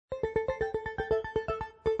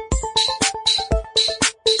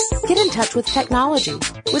touch with technology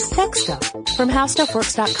with Tech Stuff from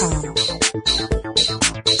HowStuffWorks.com.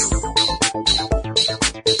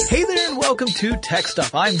 Hey there and welcome to Tech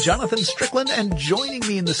Stuff. I'm Jonathan Strickland, and joining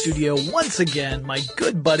me in the studio once again, my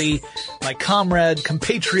good buddy, my comrade,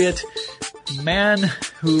 compatriot, man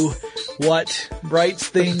who writes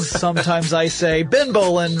things sometimes I say, Ben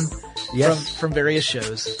Bolin. Yes. From various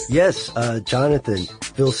shows. Yes, Jonathan,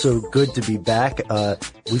 feels so good to be back.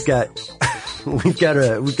 We've got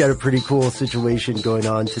a pretty cool situation going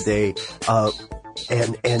on today.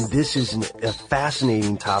 And this is a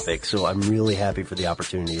fascinating topic, so I'm really happy for the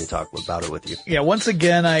opportunity to talk about it with you. Yeah, once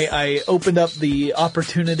again, I opened up the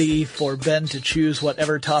opportunity for Ben to choose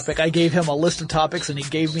whatever topic. I gave him a list of topics, and he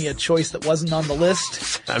gave me a choice that wasn't on the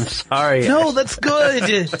list. I'm sorry. No, that's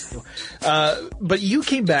good. But you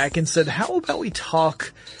came back and said, how about we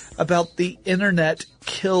talk about the internet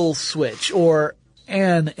kill switch, or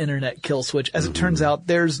an internet kill switch? As it turns out,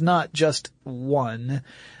 there's not just one.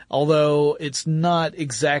 Although it's not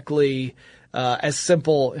exactly as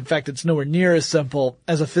simple. In fact, it's nowhere near as simple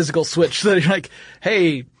as a physical switch. So you're like,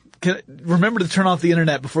 hey, remember to turn off the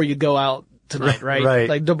internet before you go out tonight, right? Right.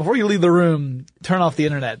 Like before you leave the room, turn off the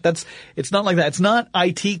internet. It's not like that. It's not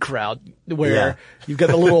IT crowd where you've got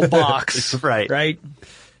the little box. Right. Right?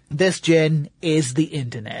 This, Jen, is the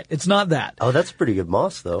internet. It's not that. Oh, that's pretty good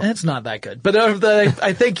moss, though. It's not that good. But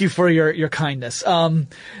I thank you for your kindness.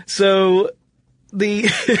 So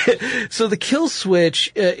the kill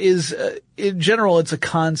switch is in general, it's a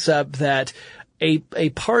concept that a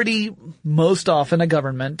party, most often a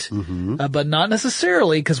government, but not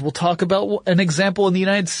necessarily, because we'll talk about an example in the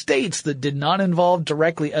United States that did not involve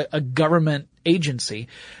directly a government agency,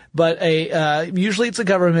 but usually it's a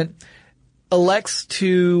government, elects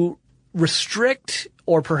to restrict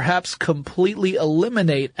or perhaps completely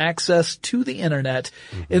eliminate access to the internet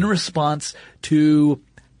in response to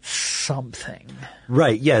something.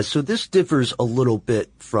 Right, yeah. So this differs a little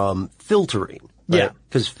bit from filtering. Right? Yeah.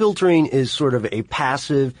 Because filtering is sort of a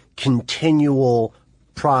passive, continual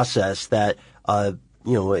process that,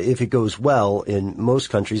 if it goes well in most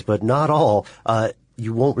countries, but not all,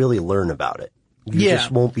 you won't really learn about it. You just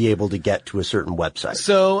won't be able to get to a certain website.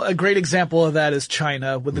 So a great example of that is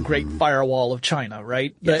China with the Great Firewall of China,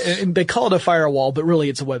 right? Yes. They call it a firewall, but really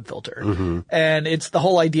it's a web filter. And the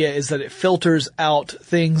whole idea is that it filters out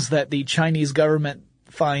things that the Chinese government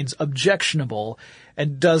finds objectionable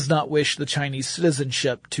and does not wish the Chinese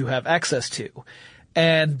citizenship to have access to.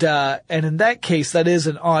 And in that case, that is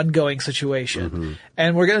an ongoing situation.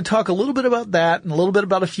 And we're going to talk a little bit about that and a little bit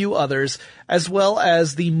about a few others, as well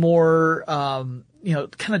as the more, kind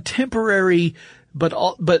of temporary,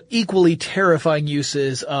 but equally terrifying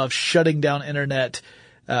uses of shutting down internet,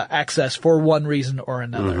 access for one reason or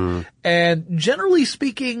another. And generally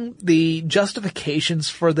speaking, the justifications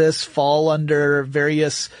for this fall under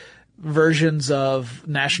various versions of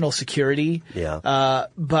national security. Yeah.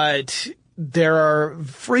 But there are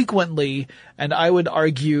frequently, and I would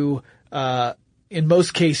argue, in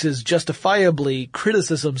most cases, justifiably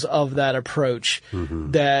criticisms of that approach,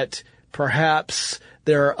 that perhaps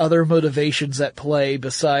there are other motivations at play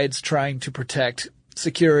besides trying to protect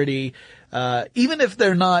security. Even if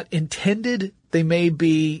they're not intended, there may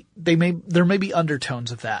be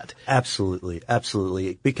undertones of that. Absolutely.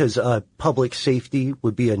 Absolutely. Because, public safety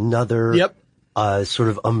would be another. Yep. Sort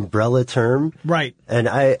of umbrella term. Right. And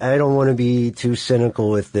I don't want to be too cynical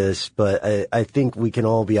with this, but I think we can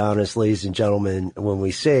all be honest, ladies and gentlemen, when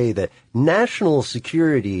we say that national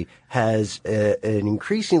security has an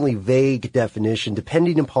increasingly vague definition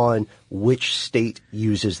depending upon which state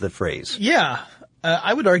uses the phrase. Yeah.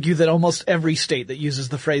 I would argue that almost every state that uses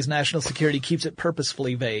the phrase national security keeps it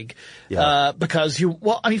purposefully vague. Yeah. Because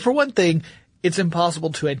for one thing, it's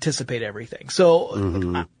impossible to anticipate everything.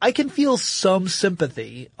 So I can feel some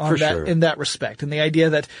sympathy on in that respect. And the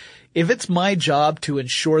idea that if it's my job to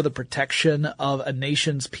ensure the protection of a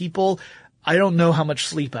nation's people, I don't know how much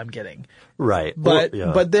sleep I'm getting. Right. But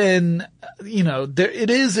then, it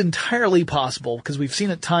is entirely possible, because we've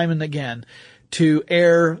seen it time and again, to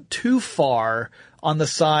err too far on the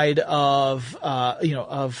side of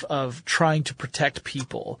trying to protect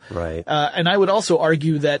people. Right. And I would also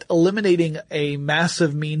argue that eliminating a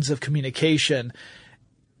massive means of communication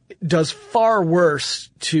does far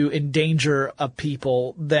worse to endanger a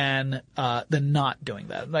people than not doing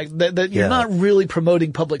that. Like that you're not really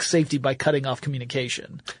promoting public safety by cutting off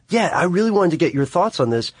communication. Yeah, I really wanted to get your thoughts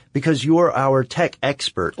on this because you're our tech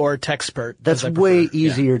expert. Or techspert. That's way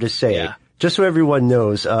easier to say. Yeah. Just so everyone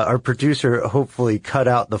knows, our producer hopefully cut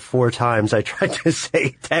out the 4 times I tried to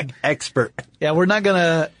say tech expert. Yeah, we're not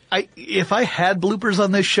gonna if I had bloopers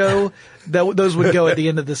on this show, those would go at the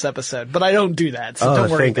end of this episode, but I don't do that. So don't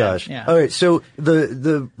worry. Thank gosh. Yeah. All right. So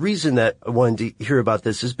the reason that I wanted to hear about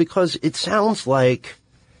this is because it sounds like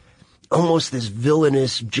almost this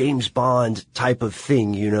villainous James Bond type of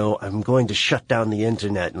thing, you know, I'm going to shut down the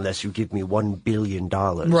internet unless you give me $1 billion.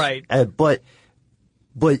 Right. But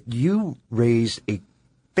you raised a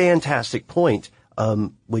fantastic point,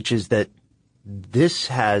 which is that this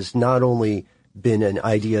has not only been an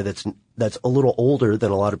idea that's a little older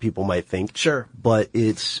than a lot of people might think. Sure. But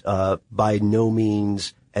it's, by no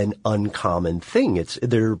means an uncommon thing.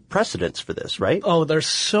 There are precedents for this, right? Oh, there's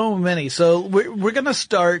so many. So we're going to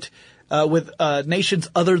start with nations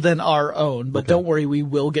other than our own, but don't worry, we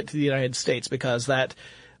will get to the United States because that,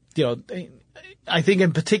 you know, I think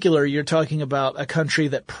in particular you're talking about a country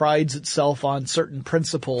that prides itself on certain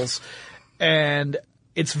principles, and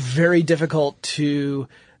it's very difficult to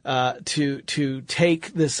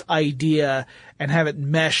take this idea and have it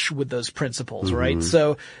mesh with those principles, right?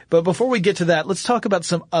 So, but before we get to that, let's talk about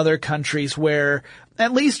some other countries where,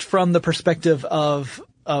 at least from the perspective of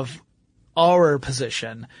our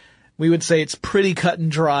position, we would say it's pretty cut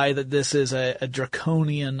and dry that this is a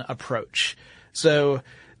draconian approach. So,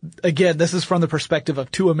 again, this is from the perspective of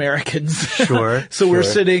two Americans. Sure. So we're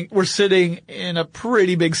sitting in a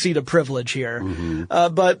pretty big seat of privilege here.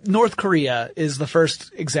 But North Korea is the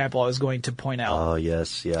first example I was going to point out. Oh,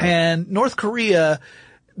 yes. Yeah. And North Korea,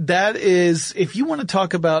 that is, if you want to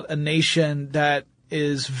talk about a nation that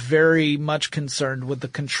is very much concerned with the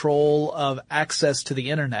control of access to the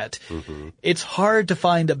internet, it's hard to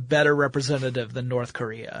find a better representative than North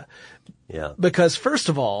Korea. Yeah. Because first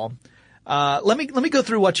of all, let me go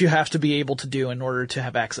through what you have to be able to do in order to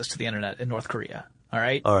have access to the internet in North Korea. All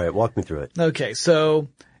right? All right. Walk me through it. Okay. So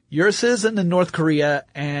you're a citizen in North Korea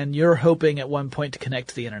and you're hoping at one point to connect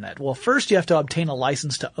to the internet. Well, first you have to obtain a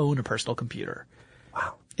license to own a personal computer.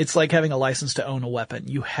 Wow. It's like having a license to own a weapon.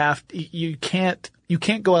 You can't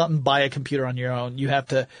go out and buy a computer on your own. You have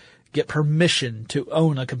to get permission to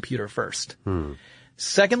own a computer first.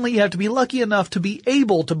 Secondly, you have to be lucky enough to be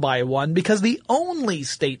able to buy one because the only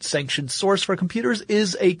state-sanctioned source for computers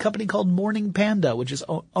is a company called Morning Panda, which is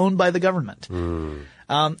owned by the government.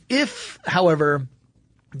 If, however,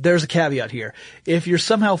 there's a caveat here. If you're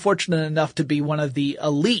somehow fortunate enough to be one of the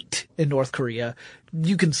elite in North Korea,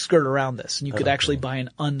 you can skirt around this and you could actually buy an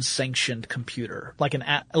unsanctioned computer, like an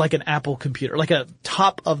Apple computer, like a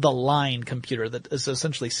top of the line computer that is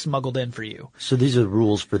essentially smuggled in for you. So these are the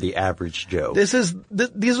rules for the average Joe. These are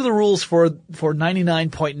the rules for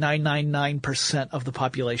 99.999% of the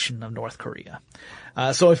population of North Korea.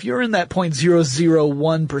 So if you're in that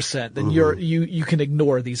 0.001%, then you can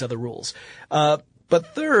ignore these other rules. But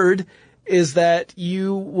third is that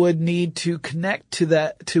you would need to connect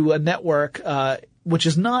to a network, which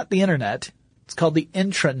is not the internet. It's called the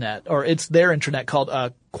intranet, or it's their intranet called,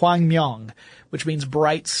 Kwangmyong, which means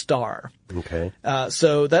bright star. Okay.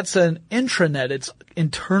 So that's an intranet. It's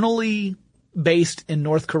internally based in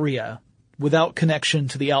North Korea without connection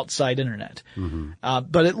to the outside internet.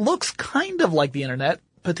 But it looks kind of like the internet,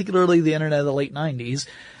 particularly the internet of the late 90s.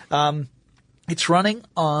 It's running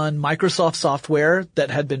on Microsoft software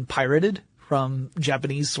that had been pirated from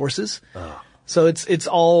Japanese sources. So it's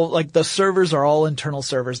all like the servers are all internal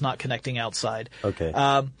servers, not connecting outside. Okay.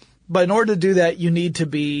 But in order to do that, you need to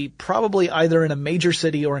be probably either in a major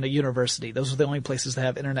city or in a university. Those are the only places that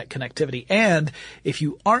have internet connectivity. And if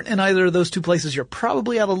you aren't in either of those two places, you're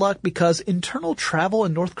probably out of luck because internal travel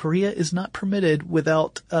in North Korea is not permitted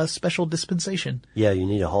without a special dispensation. Yeah, you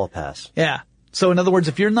need a hall pass. Yeah. So in other words,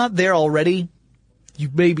 if you're not there already, you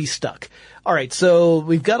may be stuck. All right. So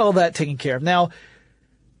we've got all that taken care of. Now,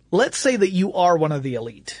 let's say that you are one of the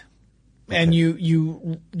elite. And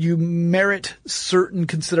you merit certain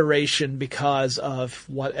consideration because of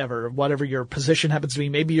whatever your position happens to be.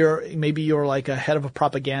 Maybe you're like a head of a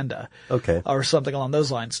propaganda. Okay. Or something along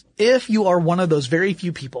those lines. If you are one of those very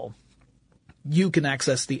few people, you can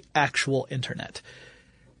access the actual internet.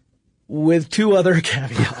 With two other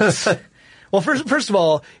caveats. Well, first of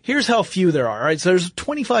all, here's how few there are. All right. So there's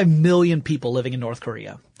 25 million people living in North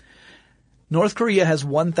Korea. North Korea has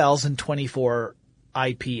 1,024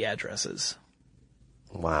 IP addresses.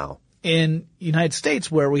 Wow. In United States,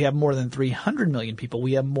 where we have more than 300 million people,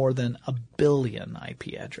 we have more than 1 billion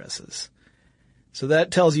IP addresses. So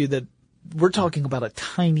that tells you that we're talking about a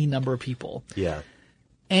tiny number of people. Yeah.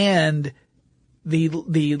 And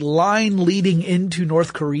the line leading into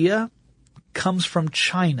North Korea comes from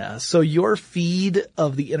China. So your feed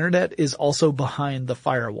of the internet is also behind the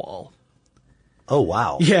firewall. Oh,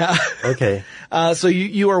 wow. Yeah. Okay. So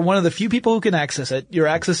you are one of the few people who can access it. You're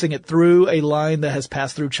accessing it through a line that has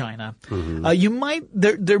passed through China.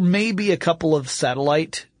 There may be a couple of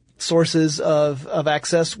satellite sources of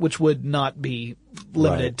access, which would not be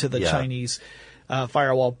limited to the Chinese,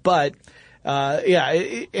 firewall. But,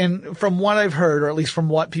 and from what I've heard, or at least from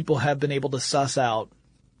what people have been able to suss out,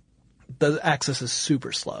 the access is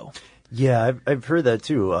super slow. Yeah, I've heard that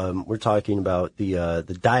too. We're talking about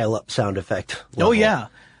the dial-up sound effect level. Oh yeah.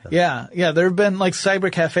 Yeah. There have been like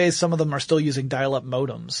cyber cafes. Some of them are still using dial-up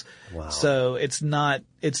modems. Wow. So it's not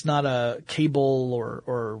a cable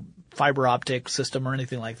or fiber optic system or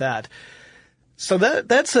anything like that. So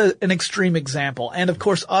that's an extreme example. And of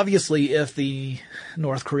course, obviously, if the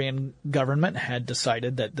North Korean government had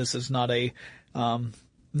decided that this is not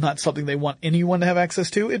not something they want anyone to have access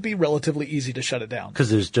to, it'd be relatively easy to shut it down. Because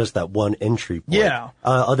there's just that one entry point. Yeah.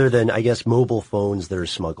 Other than, I guess, mobile phones that are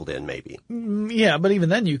smuggled in, maybe. Yeah, but even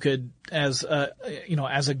then you could, as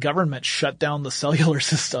a government, shut down the cellular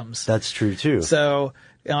systems. That's true too. So,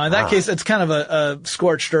 in that case, it's kind of a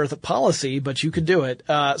scorched earth policy, but you could do it.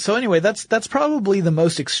 So anyway, that's probably the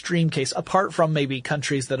most extreme case, apart from maybe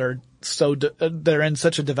countries that are they're in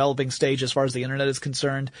such a developing stage as far as the internet is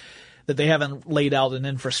concerned, that they haven't laid out an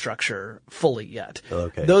infrastructure fully yet.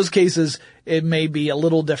 Okay. Those cases, it may be a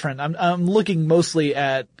little different. I'm looking mostly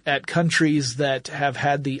at countries that have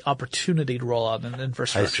had the opportunity to roll out an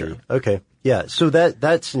infrastructure. I see. Okay. Yeah. So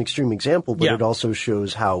that's an extreme example, but Yeah. it also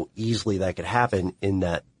shows how easily that could happen in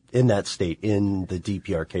that state, in the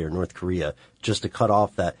DPRK or North Korea, just to cut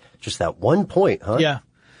off that one point, huh? Yeah.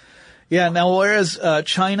 Yeah. Now, whereas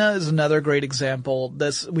China is another great example.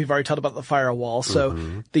 We've already talked about the firewall.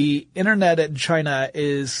 So the internet in China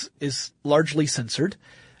is largely censored.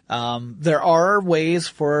 There are ways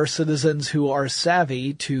for citizens who are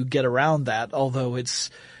savvy to get around that, although it's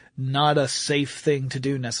not a safe thing to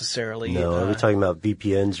do necessarily. No, are we talking about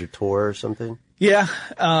VPNs or Tor or something? Yeah,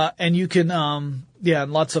 and you can, and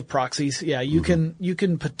lots of proxies. Yeah, you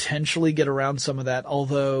can potentially get around some of that,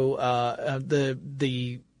 although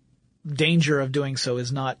the danger of doing so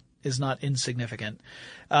is not insignificant.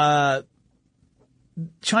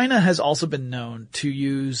 China has also been known to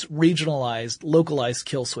use localized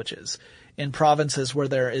kill switches in provinces where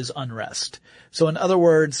there is unrest. So in other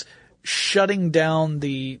words, shutting down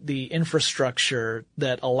the infrastructure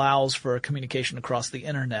that allows for communication across the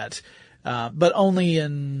internet, but only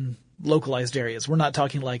in localized areas. We're not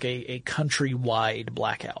talking like a countrywide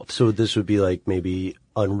blackout. So this would be like maybe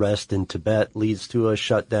unrest in Tibet leads to a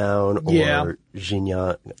shutdown, or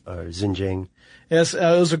Xinjiang. Yes,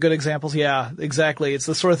 those are good examples. Yeah, exactly. It's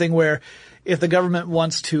the sort of thing where if the government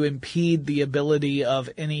wants to impede the ability of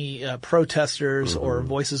any protesters or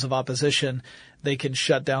voices of opposition, they can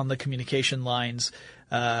shut down the communication lines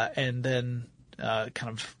and then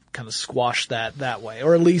kind of squash that way,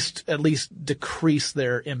 or at least decrease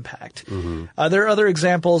their impact. There are other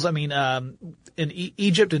examples. I mean, in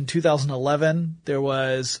Egypt in 2011, there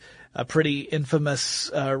was a pretty infamous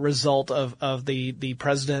result of the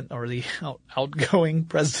president, or the outgoing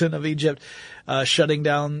president of Egypt, shutting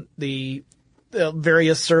down the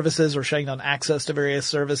various services, or shutting down access to various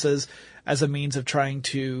services as a means of trying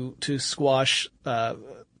to squash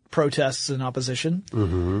protests and opposition.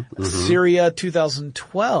 Syria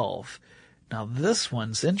 2012. Now this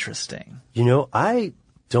one's interesting. I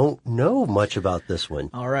don't know much about this one.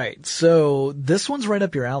 All right. So this one's right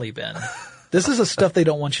up your alley, Ben. This is a stuff they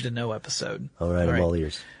don't want you to know episode. All right. I'm all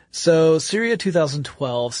ears. So Syria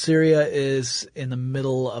 2012, Syria is in the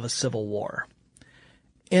middle of a civil war.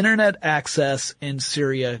 Internet access in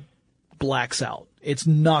Syria blacks out. It's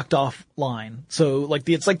knocked offline. So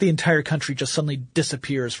it's like the entire country just suddenly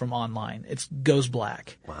disappears from online. It goes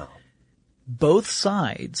black. Wow. Both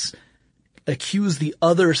sides accuse the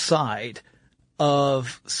other side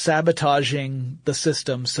of sabotaging the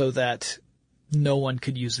system so that no one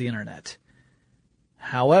could use the internet.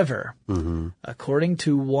 However, according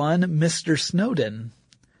to one Mr. Snowden,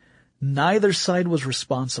 neither side was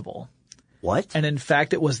responsible. What? And in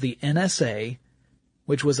fact, it was the NSA,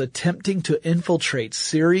 which was attempting to infiltrate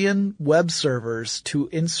Syrian web servers to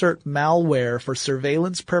insert malware for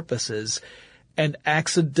surveillance purposes, and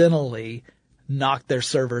accidentally knocked their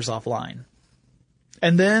servers offline.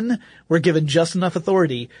 And then were given just enough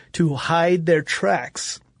authority to hide their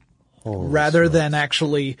tracks rather than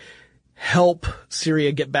actually help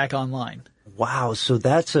Syria get back online. Wow. So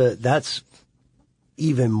that's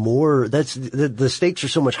even more, the stakes are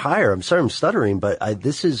so much higher. I'm sorry I'm stuttering, but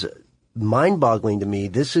this is mind-boggling to me.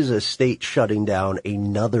 This is a state shutting down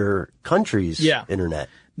another country's internet.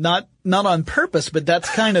 Not on purpose, but that's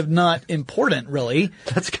kind of not important, really.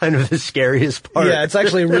 That's kind of the scariest part. Yeah, it's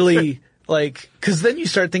actually really cause then you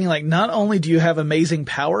start thinking not only do you have amazing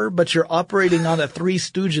power, but you're operating on a Three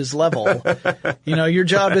Stooges level. Your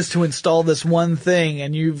job is to install this one thing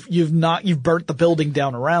and you've burnt the building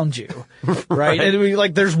down around you. Right?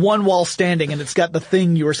 And there's one wall standing and it's got the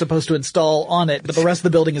thing you were supposed to install on it, but the rest of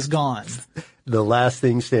the building is gone. The last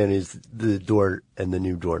thing standing is the door and the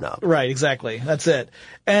new doorknob. Right, exactly. That's it.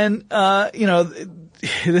 And,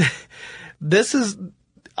 this is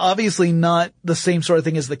obviously not the same sort of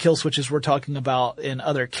thing as the kill switches we're talking about in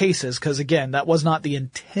other cases, because again, that was not the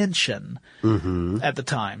intention at the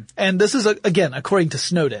time. And this is, again, according to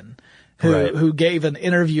Snowden, who gave an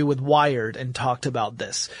interview with Wired and talked about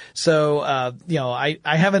this. So, I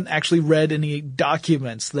haven't actually read any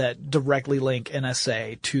documents that directly link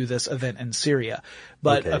NSA to this event in Syria.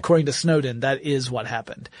 But according to Snowden, that is what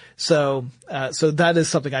happened. So that is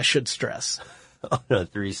something I should stress. On a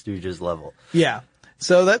Three Stooges level. Yeah.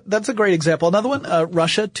 So that's a great example. Another one,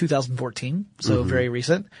 Russia, 2014. So very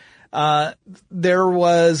recent. There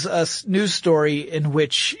was a news story in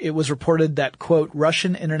which it was reported that, quote,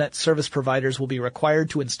 Russian internet service providers will be required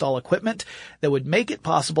to install equipment that would make it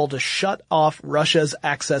possible to shut off Russia's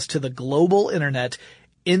access to the global internet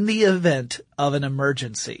in the event of an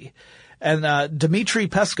emergency. And Dmitry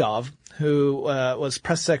Peskov, who was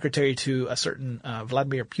press secretary to a certain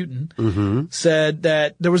Vladimir Putin, said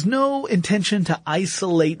that there was no intention to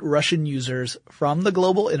isolate Russian users from the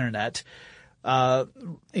global internet.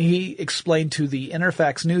 He explained to the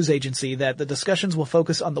Interfax news agency that the discussions will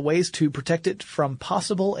focus on the ways to protect it from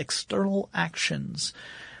possible external actions.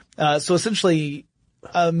 So essentially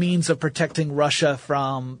a means of protecting Russia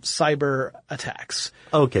from cyber attacks.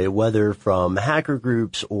 Okay, whether from hacker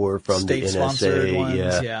groups or from the state-sponsored NSA.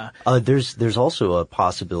 ones, yeah. There's also a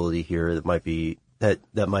possibility here that might be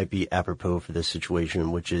apropos for this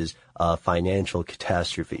situation, which is financial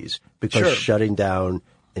catastrophes, because shutting down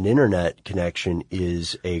an internet connection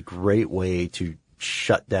is a great way to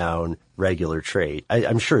shut down regular trade.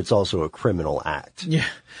 I'm sure it's also a criminal act. Yeah.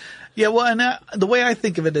 Yeah, well, and the way I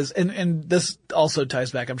think of it is, and this also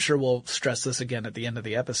ties back, I'm sure we'll stress this again at the end of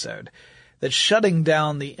the episode, that shutting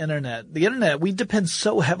down the internet, we depend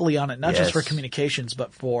so heavily on it, not just for communications,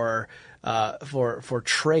 but for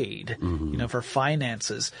trade, for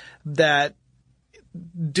finances, that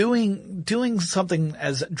doing something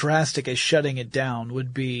as drastic as shutting it down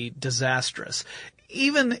would be disastrous.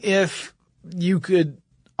 Even if you could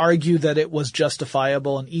argue that it was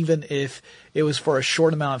justifiable, and even if it was for a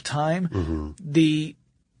short amount of time, the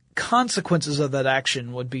consequences of that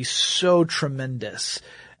action would be so tremendous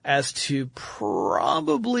as to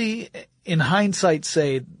probably, in hindsight,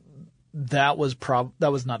 say that was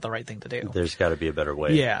not the right thing to do. There's got to be a better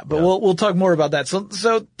way. Yeah, but we'll talk more about that.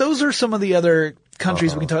 So those are some of the other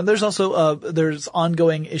countries we can talk about. There's also there's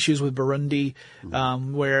ongoing issues with Burundi,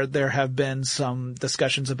 where there have been some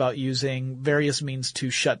discussions about using various means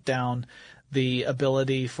to shut down the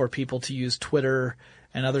ability for people to use Twitter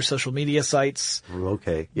and other social media sites.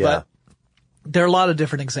 Okay, yeah. But there are a lot of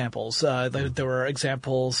different examples. There were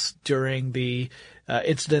examples during the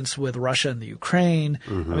incidents with Russia and the Ukraine.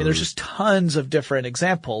 I mean, there's just tons of different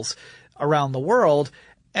examples around the world.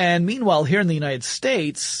 And meanwhile, here in the United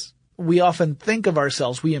States, we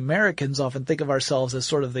Americans often think of ourselves as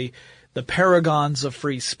sort of the paragons of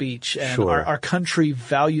free speech, and our country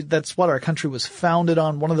valued, that's what our country was founded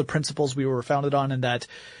on, one of the principles we were founded on, and that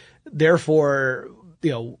therefore,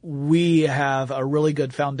 we have a really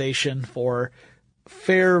good foundation for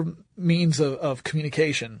fair means of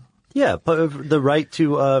communication. Yeah, but the right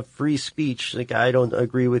to free speech, I don't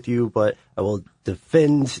agree with you, but I will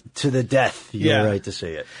defend to the death your right to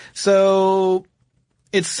say it. So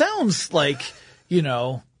it sounds like,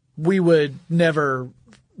 we would never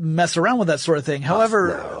mess around with that sort of thing.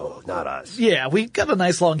 However, no, not us. Yeah, we've got a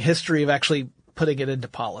nice long history of actually putting it into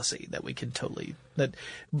policy that we can that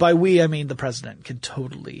by we, I mean the president can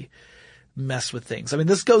totally mess with things. I mean,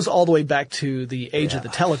 this goes all the way back to the age of the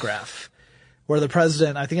telegraph, where the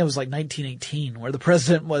president, I think it was like 1918, where the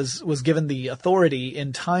president was given the authority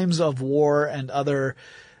in times of war and other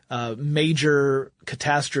major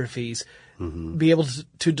catastrophes, be able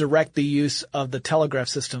to direct the use of the telegraph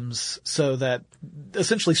systems, so that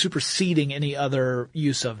essentially superseding any other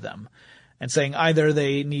use of them, and saying either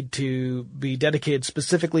they need to be dedicated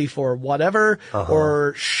specifically for whatever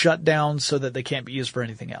or shut down so that they can't be used for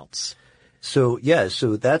anything else. So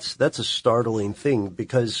that's a startling thing,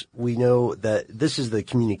 because we know that this is the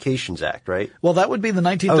Communications Act, right? Well, that would be the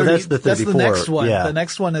 1930. Oh, that's the 34. That's the next one. Yeah. The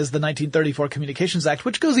next one is the 1934 Communications Act,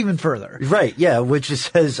 which goes even further. Right, yeah, which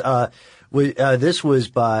says This was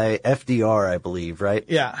by FDR, I believe, right?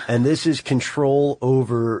 Yeah. And this is control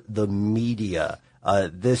over the media.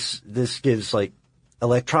 This gives like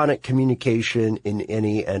electronic communication in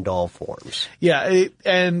any and all forms. Yeah,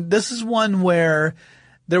 and this is one where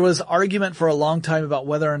there was argument for a long time about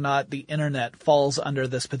whether or not the internet falls under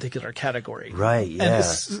this particular category. Right, yeah.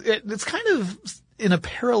 And it's kind of in a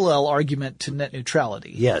parallel argument to net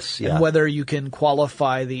neutrality. Yes, yeah. And whether you can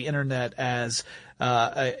qualify the internet as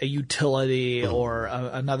a utility or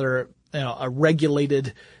another, a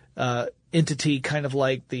regulated entity, kind of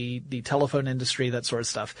like the telephone industry, that sort of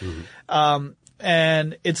stuff.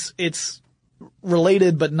 And it's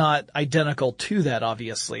related but not identical to that,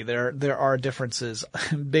 obviously. There are differences,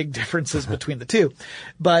 big differences between the two.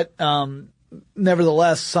 But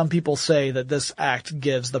nevertheless, some people say that this act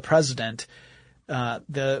gives the president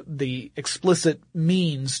the explicit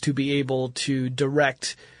means to be able to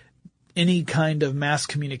direct any kind of mass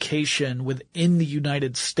communication within the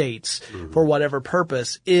United States for whatever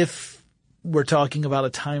purpose, if we're talking about a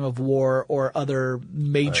time of war or other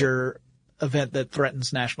major event that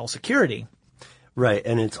threatens national security. Right.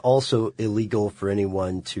 And it's also illegal for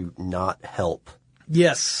anyone to not help.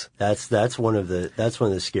 Yes. That's one of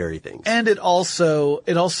the scary things. And it also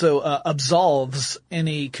absolves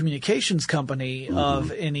any communications company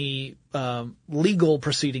of any legal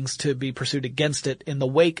proceedings to be pursued against it in the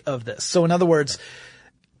wake of this. So in other words,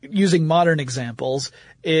 using modern examples,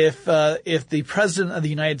 if the president of the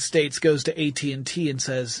United States goes to AT&T and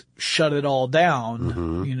says, shut it all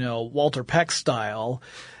down, Walter Peck style,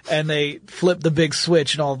 and they flip the big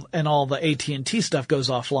switch and all the AT&T stuff goes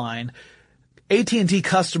offline, AT&T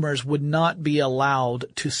customers would not be allowed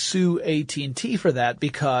to sue AT&T for that,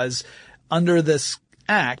 because under this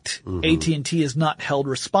act, AT&T is not held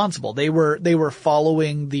responsible. They were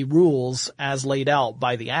following the rules as laid out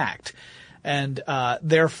by the act. And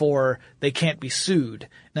therefore they can't be sued.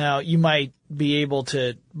 Now, you might be able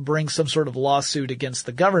to bring some sort of lawsuit against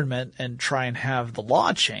the government and try and have the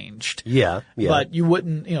law changed. Yeah. But you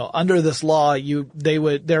wouldn't, under this law,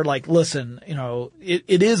 they're like, listen,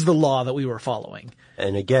 it is the law that we were following.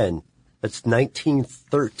 And again, that's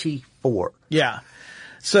 1934. Yeah.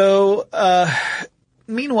 So,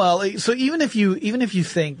 meanwhile, so even if you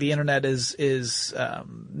think the internet is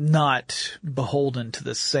not beholden to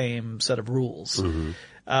the same set of rules,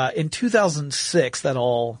 in 2006 that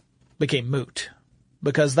all became moot,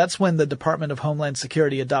 because that's when the Department of Homeland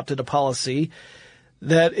Security adopted a policy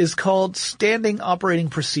that is called Standing Operating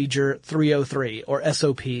Procedure 303, or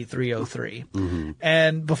SOP 303.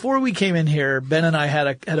 And before we came in here, Ben and I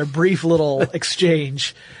had a brief little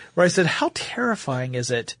exchange where I said, how terrifying is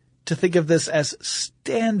it to think of this as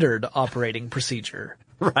standard operating procedure?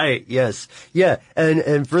 Right. Yes. Yeah.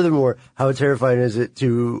 And furthermore, how terrifying is it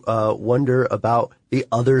to wonder about the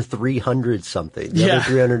other 300 something, the other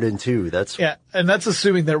 302? And that's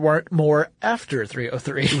assuming there weren't more after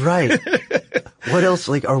 303. Right. What else?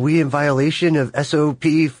 Like, are we in violation of SOP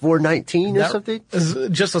 419 or something?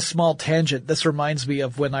 Just a small tangent. This reminds me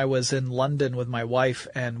of when I was in London with my wife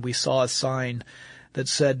and we saw a sign that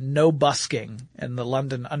said no busking in the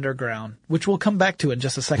London Underground, which we'll come back to in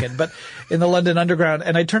just a second, but in the London Underground.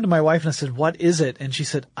 And I turned to my wife and I said, what is it? And she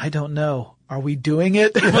said, I don't know. Are we doing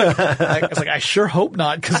it? I was like, I sure hope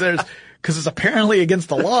not, because it's apparently against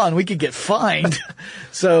the law and we could get fined.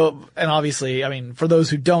 So, and obviously, I mean, for those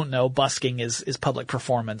who don't know, busking is public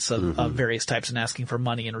performance of various types and asking for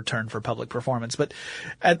money in return for public performance. But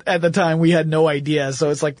at the time we had no idea. So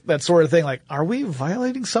it's like that sort of thing, like, are we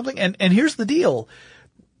violating something? And here's the deal.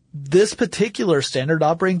 This particular standard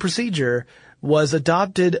operating procedure was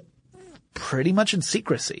adopted pretty much in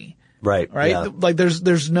secrecy. Right. Yeah. Like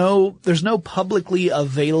there's no publicly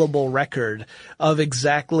available record of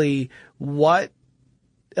exactly what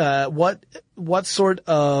sort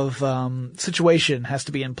of situation has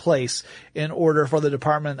to be in place in order for the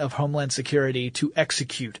Department of Homeland Security to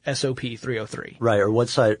execute SOP 303. Right. Or what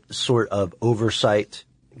sort of oversight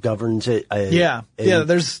governs it.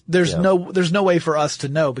 There's no way for us to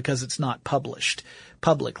know because it's not published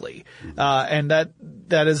publicly. And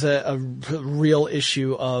that is a real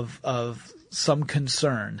issue of some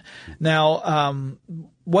concern. Now,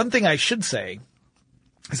 one thing I should say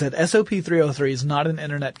is that SOP 303 is not an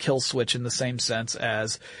internet kill switch in the same sense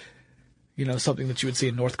as, something that you would see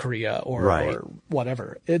in North Korea or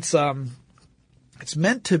whatever. It's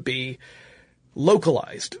meant to be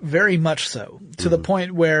localized, very much so, to the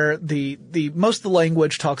point where the most of the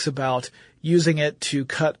language talks about using it to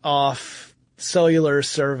cut off cellular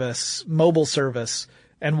service, mobile service,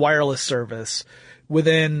 and wireless service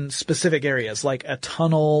within specific areas, like a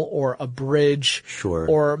tunnel or a bridge, Sure.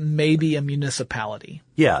 or maybe a municipality.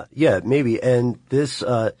 Yeah, maybe. And this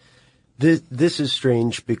is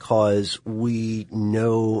strange because we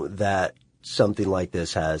know that something like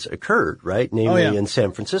this has occurred, right? Namely in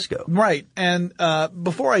San Francisco. Right. And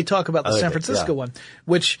before I talk about the San Francisco one,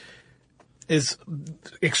 which is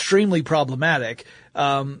extremely problematic,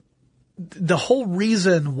 the whole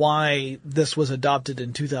reason why this was adopted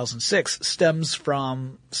in 2006 stems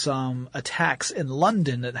from some attacks in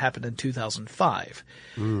London that happened in 2005.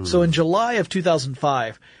 So in July of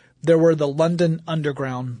 2005, there were the London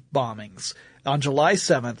Underground bombings. On July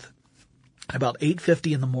 7th, at about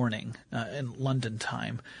 8:50 in the morning in London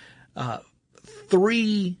time,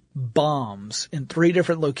 3 bombs in 3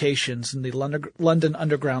 different locations in the London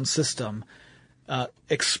Underground system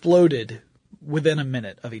exploded within a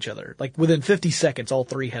minute of each other. Like within 50 seconds, all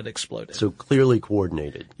 3 had exploded. So clearly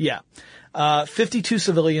coordinated. Yeah. 52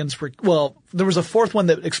 civilians were, well, there was a 4th one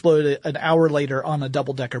that exploded an hour later on a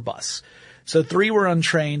double-decker bus. So 3 were on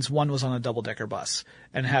trains, 1 was on a double-decker bus,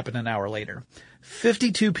 and it happened an hour later.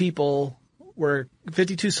 52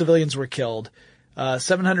 civilians were killed,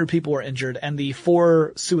 700 people were injured, and the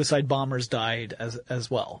 4 suicide bombers died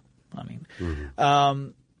as well. I mean,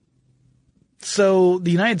 so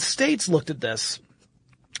the United States looked at this,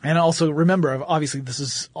 and also remember, obviously this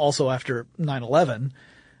is also after 9/11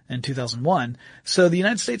 in 2001. So the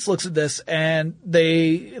United States looks at this, and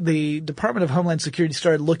the Department of Homeland Security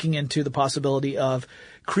started looking into the possibility of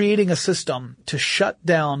creating a system to shut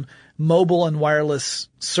down mobile and wireless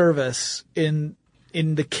service in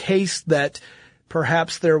the case that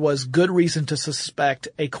perhaps there was good reason to suspect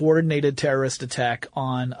a coordinated terrorist attack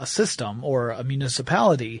on a system or a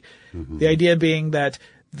municipality. The idea being that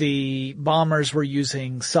the bombers were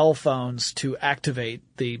using cell phones to activate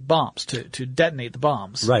the bombs, to detonate the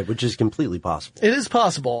bombs. Right, which is completely possible. It is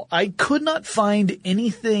possible. I could not find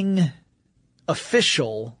anything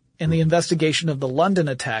official in the investigation of the London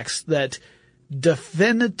attacks that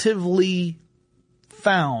definitively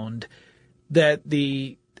found that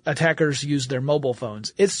the attackers used their mobile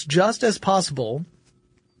phones. It's just as possible,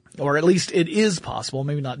 or at least it is possible,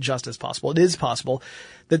 maybe not just as possible, it is possible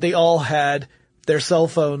that they all had their cell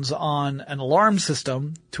phones on an alarm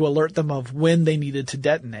system to alert them of when they needed to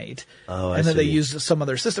detonate. And that they used some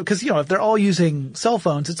other system. Cause, if they're all using cell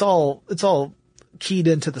phones, it's all keyed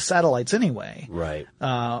into the satellites anyway. Right.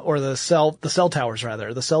 Or the cell towers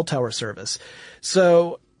rather, the cell tower service.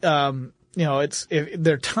 So,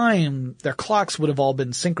 their clocks would have all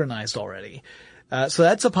been synchronized already. So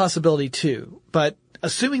that's a possibility too. But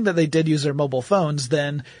assuming that they did use their mobile phones,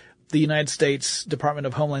 then the United States Department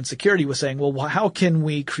of Homeland Security was saying, well, how can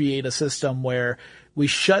we create a system where we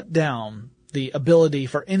shut down the ability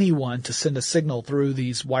for anyone to send a signal through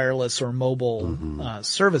these wireless or mobile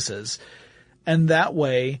services? And that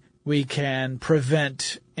way we can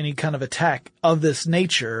prevent any kind of attack of this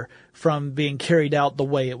nature from being carried out the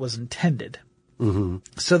way it was intended.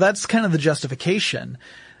 So that's kind of the justification,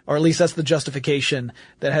 or at least that's the justification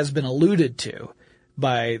that has been alluded to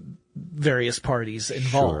by various parties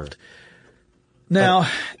involved. Sure. Now,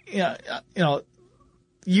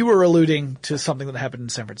 you were alluding to something that happened in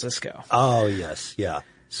San Francisco. Oh, yes. Yeah.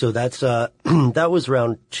 So that's, that was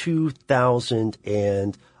around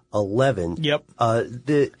 2011. Yep.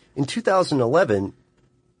 In 2011,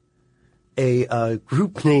 a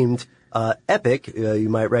group named EPIC, you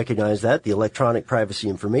might recognize that, the Electronic Privacy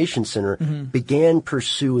Information Center, began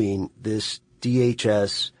pursuing this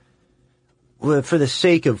DHS. Well, for the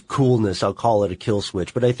sake of coolness, I'll call it a kill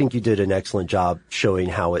switch, but I think you did an excellent job showing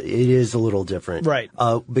how it is a little different. Right.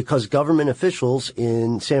 Because government officials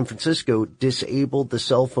in San Francisco disabled the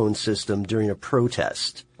cell phone system during a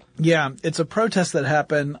protest. Yeah, it's a protest that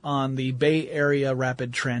happened on the Bay Area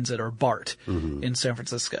Rapid Transit, or BART, in San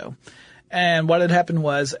Francisco. And what had happened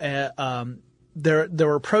was, there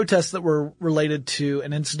were protests that were related to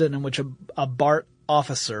an incident in which a BART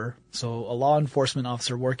officer, so a law enforcement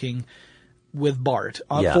officer working with BART,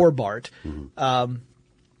 for BART,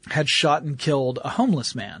 had shot and killed a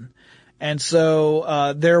homeless man. And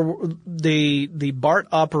so, the BART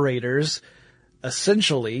operators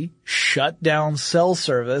essentially shut down cell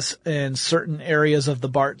service in certain areas of the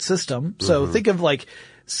BART system. So think of like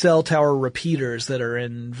cell tower repeaters that are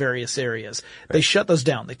in various areas. Right. They shut those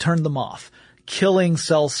down. They turned them off, killing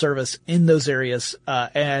cell service in those areas.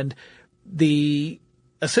 And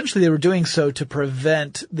essentially they were doing so to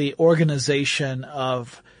prevent the organization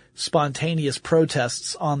of spontaneous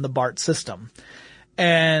protests on the BART system.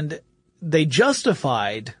 And they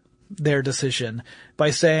justified their decision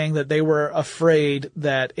by saying that they were afraid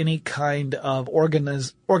that any kind of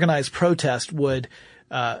organized protest would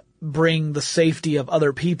bring the safety of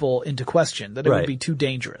other people into question, that it would be too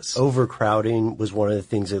dangerous. Overcrowding was one of the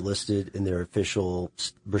things they listed in their official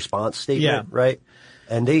response statement, right?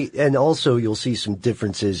 And also you'll see some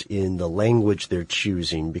differences in the language they're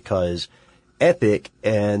choosing, because Epic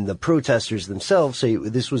and the protesters themselves say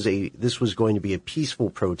this was going to be a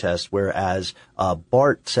peaceful protest, whereas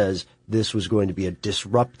BART says this was going to be a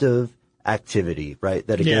disruptive activity, right?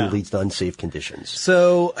 That again leads to unsafe conditions.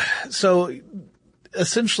 So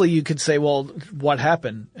essentially you could say, well, what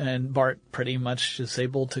happened? And BART pretty much is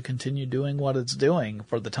able to continue doing what it's doing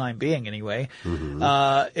for the time being anyway.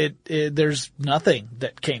 There's nothing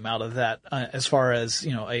that came out of that, as far as,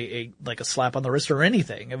 like a slap on the wrist or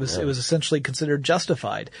anything. It was essentially considered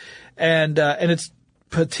justified. And it's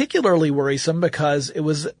particularly worrisome because it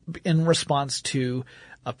was in response to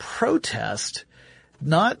a protest,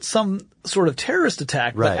 not some sort of terrorist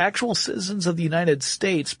attack, but actual citizens of the United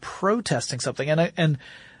States protesting something. And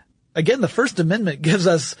again, the First Amendment gives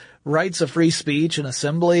us rights of free speech and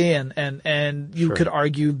assembly, and you could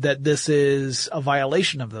argue that this is a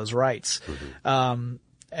violation of those rights.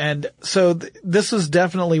 And so this is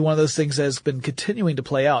definitely one of those things that has been continuing to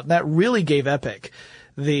play out. And that really gave Epic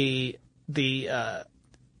the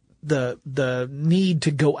need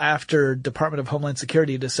to go after Department of Homeland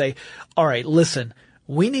Security to say, all right, listen,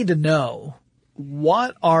 we need to know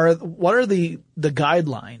what are the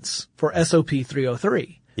guidelines for SOP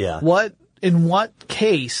 303? In what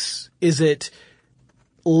case is it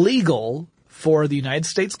legal for the United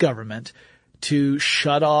States government to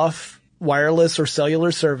shut off wireless or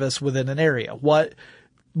cellular service within an area?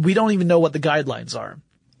 We don't even know what the guidelines are.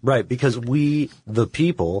 Right, because we, the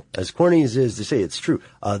people, as corny as it is to say, it's true,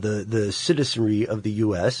 the citizenry of the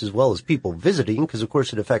U.S., as well as people visiting, because of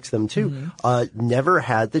course it affects them too, never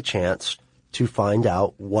had the chance to find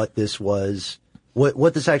out what this was,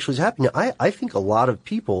 what this actually is happening. I think a lot of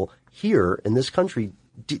people here in this country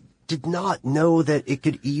did not know that it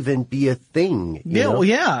could even be a thing.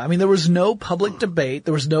 I mean, there was no public debate.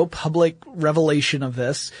 There was no public revelation of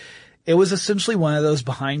this. It was essentially one of those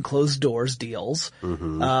behind closed doors deals,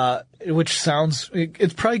 which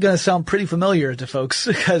it's probably going to sound pretty familiar to folks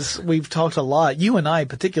because we've talked a lot. You and I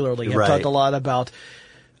particularly have talked a lot about,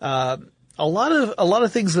 a lot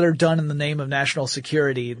of things that are done in the name of national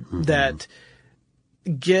security that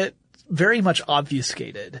get very much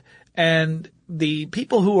obfuscated. And the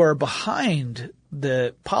people who are behind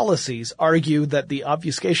the policies argue that the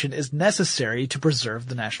obfuscation is necessary to preserve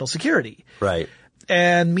the national security. Right.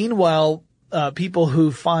 And meanwhile, people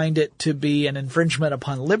who find it to be an infringement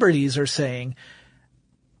upon liberties are saying,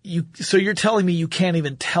 so you're telling me you can't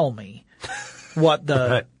even tell me what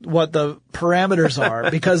the parameters are,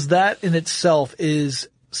 because that in itself is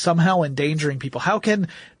somehow endangering people. How can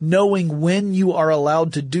knowing when you are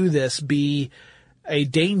allowed to do this be a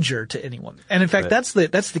danger to anyone? And in fact, that's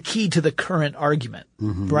the key to the current argument,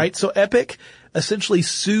 right? So Epic essentially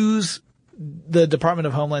sues the Department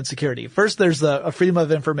of Homeland Security. First, there's a Freedom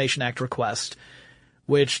of Information Act request,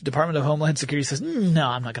 which Department of Homeland Security says,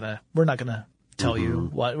 no, we're not gonna tell you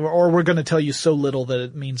what, or we're gonna tell you so little that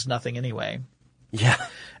it means nothing anyway. Yeah.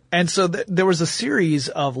 And so there was a series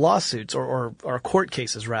of lawsuits or court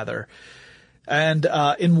cases rather. And,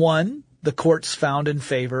 in one, the courts found in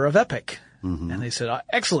favor of Epic. And they said,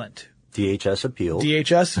 excellent. DHS appealed.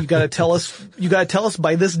 DHS, you gotta tell us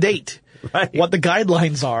by this date. What the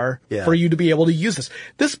guidelines are for you to be able to use this.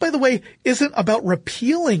 This, by the way, isn't about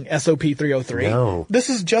repealing SOP 303. No.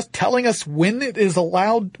 This is just telling us when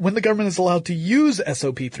the government is allowed to use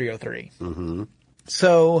SOP 303.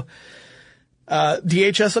 So,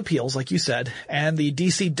 DHS appeals, like you said, and the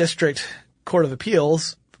DC District Court of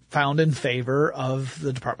Appeals found in favor of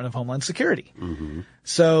the Department of Homeland Security.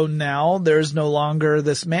 So now there's no longer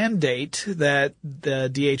this mandate that the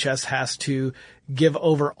DHS has to give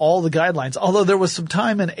over all the guidelines. Although there was some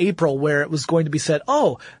time in April where it was going to be said,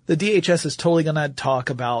 the DHS is totally going to talk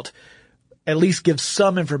about, at least give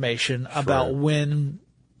some information about when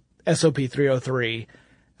SOP 303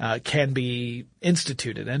 can be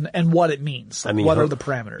instituted and what it means. I mean, what are the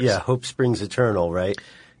parameters? Yeah, hope springs eternal, right?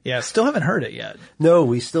 Yeah, still haven't heard it yet. No,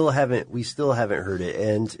 we still haven't heard it.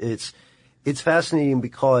 And it's fascinating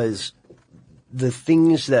because the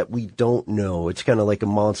things that we don't know, it's kind of like a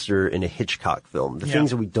monster in a Hitchcock film. The things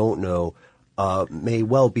that we don't know, may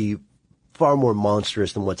well be far more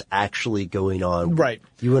monstrous than what's actually going on. Right.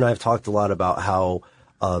 You and I have talked a lot about how,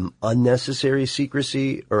 unnecessary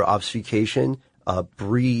secrecy or obfuscation,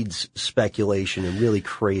 breeds speculation and really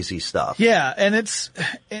crazy stuff. Yeah.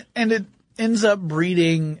 And ends up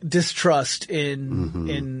breeding distrust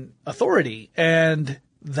in authority, and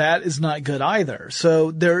that is not good either.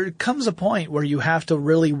 So there comes a point where you have to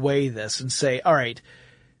really weigh this and say, all right,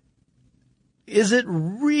 is it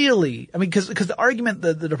really, I mean, because the argument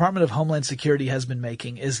that the Department of Homeland Security has been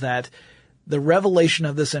making is that the revelation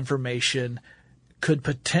of this information could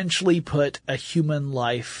potentially put a human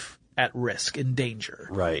life at risk, in danger.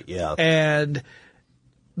 Right, yeah. And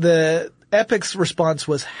the Epic's response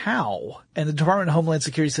was how? And the Department of Homeland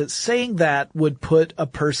Security said saying that would put a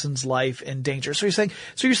person's life in danger. So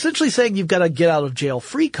you're essentially saying you've got a get out of jail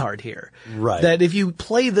free card here. Right. That if you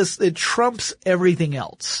play this, it trumps everything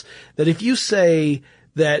else. That if you say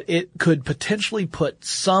that it could potentially put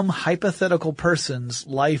some hypothetical person's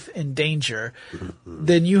life in danger,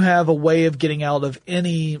 then you have a way of getting out of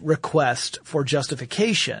any request for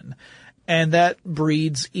justification. And that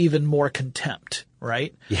breeds even more contempt,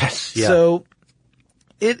 right? Yes. Yeah. So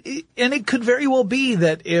it could very well be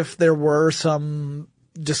that if there were some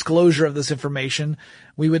disclosure of this information,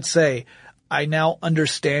 we would say, I now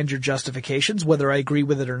understand your justifications. Whether I agree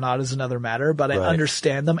with it or not is another matter, but I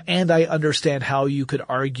understand them, and I understand how you could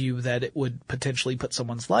argue that it would potentially put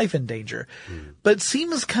someone's life in danger. But it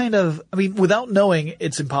seems kind of, I mean, without knowing,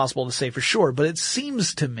 it's impossible to say for sure, but it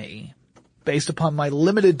seems to me, based upon my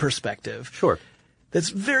limited perspective, that's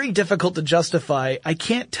very difficult to justify. I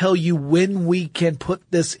can't tell you when we can put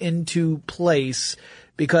this into place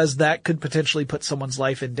because that could potentially put someone's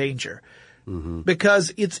life in danger.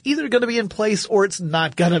 Because it's either going to be in place or it's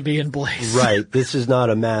not going to be in place. Right. This is not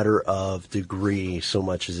a matter of degree so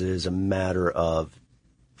much as it is a matter of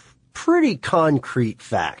pretty concrete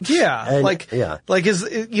facts. Yeah. And, like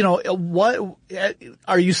is, you know, what,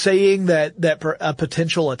 are you saying that a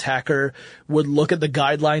potential attacker would look at the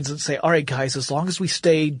guidelines and say, all right, guys, as long as we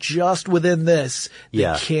stay just within this,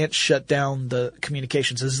 they can't shut down the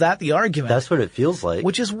communications. Is that the argument? That's what it feels like.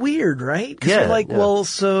 Which is weird, right? Cause you're like, well,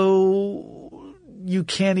 so you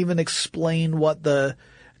can't even explain what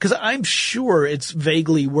cause I'm sure it's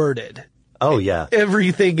vaguely worded. Oh, yeah.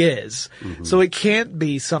 Everything is. So it can't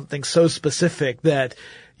be something so specific that,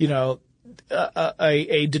 you know,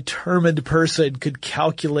 a determined person could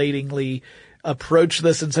calculatingly approach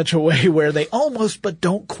this in such a way where they almost but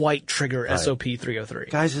don't quite trigger SOP 303.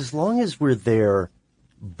 Guys, as long as we're there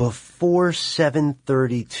before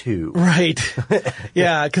 7:32. Right.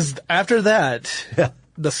 Yeah, because after that,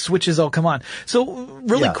 the switches all come on. So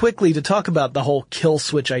really quickly to talk about the whole kill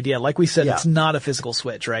switch idea. Like we said, it's not a physical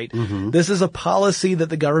switch, right? This is a policy that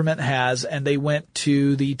the government has, and they went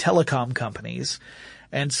to the telecom companies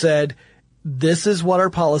and said, this is what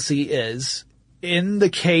our policy is. In the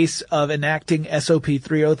case of enacting SOP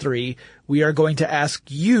 303, we are going to ask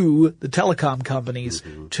you, the telecom companies,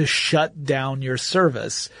 to shut down your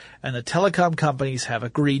service. And the telecom companies have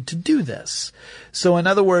agreed to do this. So in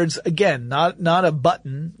other words, again, not a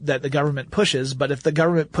button that the government pushes, but if the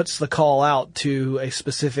government puts the call out to a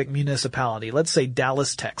specific municipality, let's say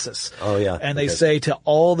Dallas, Texas. And they say to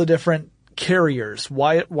all the different carriers,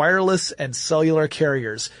 wireless and cellular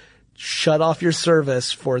carriers, shut off your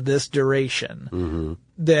service for this duration,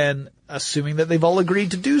 then assuming that they've all agreed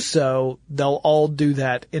to do so, they'll all do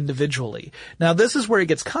that individually. Now, this is where it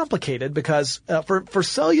gets complicated because for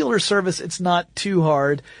cellular service, it's not too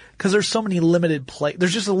hard because there's so many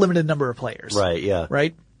there's just a limited number of players. Right, yeah.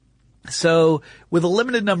 Right? So with a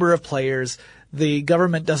limited number of players, the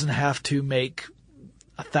government doesn't have to make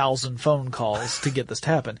 1,000 phone calls to get this to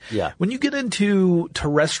happen. When you get into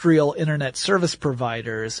terrestrial internet service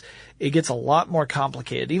providers, it gets a lot more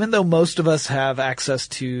complicated. Even though most of us have access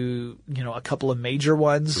to, you know, a couple of major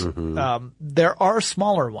ones, there are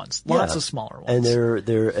smaller ones, lots of smaller ones.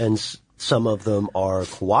 And some of them are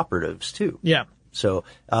cooperatives too. So,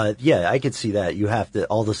 I could see that. You have to,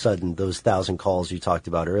 all of a sudden, those 1,000 calls you talked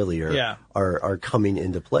about earlier are coming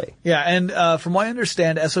into play. And from what I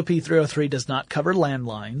understand, SOP 303 does not cover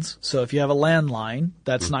landlines. So if you have a landline,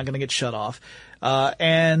 that's not going to get shut off.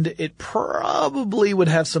 And it probably would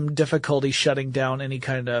have some difficulty shutting down any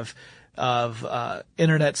kind of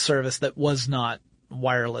internet service that was not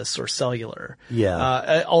wireless or cellular.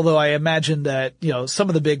 Although I imagine that, you know, some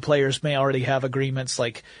of the big players may already have agreements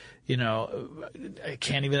like, you know,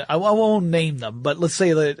 I won't name them, but let's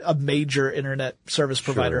say that a major internet service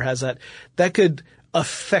provider has that could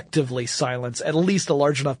effectively silence at least a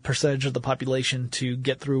large enough percentage of the population to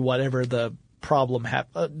get through whatever the problem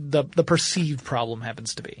the perceived problem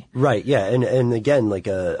happens to be. Right. Yeah. And again, like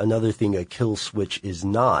another thing a kill switch is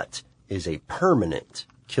a permanent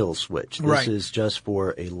kill switch. This is just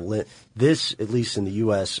for this, at least in the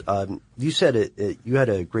U.S., you said you had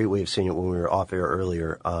a great way of saying it when we were off air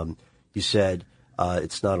earlier. You said,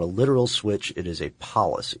 It's not a literal switch. It is a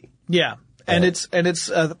policy. Yeah. And it's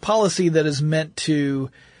a policy that is meant to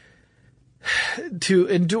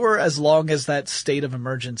endure as long as that state of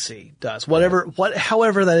emergency does.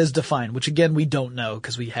 However that is defined, which again, we don't know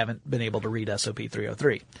because we haven't been able to read SOP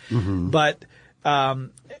 303. But,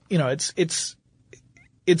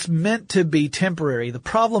 it's meant to be temporary. The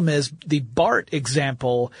problem is the BART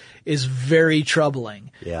example is very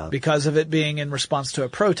troubling. Yeah. Because of it being in response to a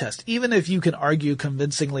protest. Even if you can argue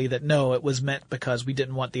convincingly that no, it was meant because we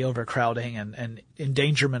didn't want the overcrowding and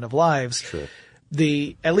endangerment of lives. Sure.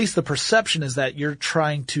 At least the perception is that you're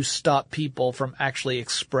trying to stop people from actually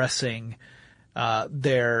expressing,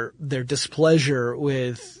 their displeasure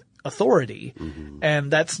with authority.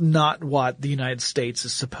 And that's not what the United States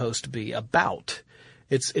is supposed to be about.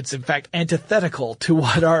 It's in fact antithetical to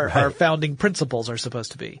what our founding principles are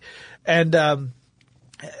supposed to be. And,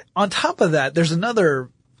 on top of that, there's another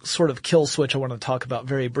sort of kill switch I want to talk about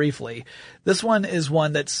very briefly. This one is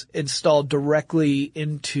one that's installed directly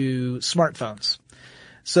into smartphones.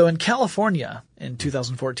 So in California in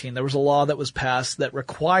 2014, there was a law that was passed that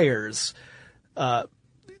requires,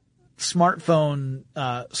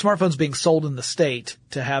 smartphones being sold in the state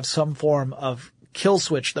to have some form of kill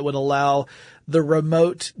switch that would allow the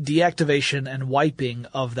remote deactivation and wiping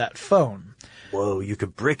of that phone. Whoa, you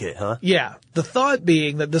could brick it, huh? Yeah. The thought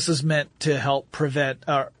being that this is meant to help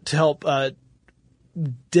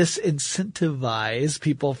disincentivize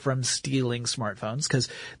people from stealing smartphones. Because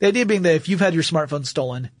the idea being that if you've had your smartphone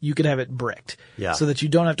stolen, you can have it bricked. Yeah. So that you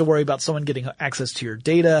don't have to worry about someone getting access to your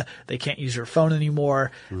data. They can't use your phone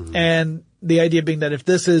anymore. And the idea being that if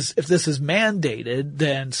this is mandated,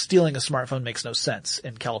 then stealing a smartphone makes no sense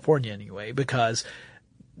in California anyway, because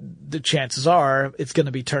the chances are it's going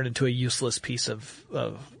to be turned into a useless piece of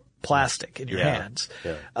plastic in your hands.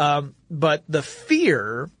 Yeah. But the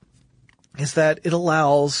fear is that it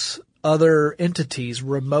allows other entities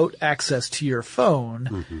remote access to your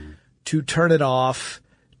phone to turn it off,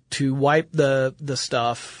 to wipe the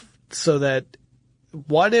stuff, so that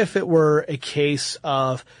what if it were a case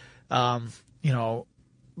of,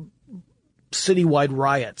 citywide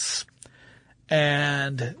riots,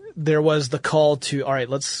 and there was the call to, all right,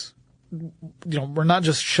 we're not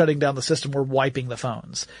just shutting down the system, we're wiping the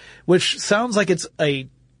phones, which sounds like it's a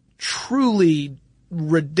truly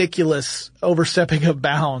ridiculous overstepping of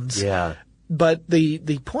bounds. Yeah. But the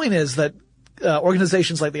point is that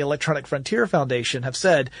organizations like the Electronic Frontier Foundation have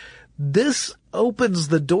said this opens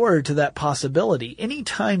the door to that possibility.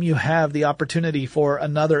 Anytime you have the opportunity for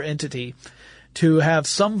another entity to have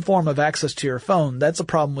some form of access to your phone, that's a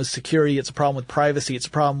problem with security, it's a problem with privacy, it's a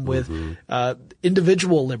problem with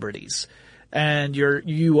individual liberties. And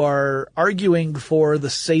you are arguing for the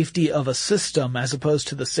safety of a system as opposed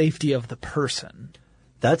to the safety of the person.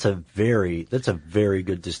 That's a very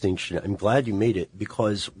good distinction. I'm glad you made it,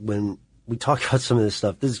 because when we talk about some of this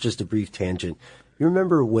stuff, this is just a brief tangent. You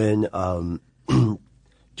remember when, do you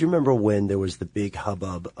remember when there was the big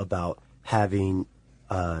hubbub about having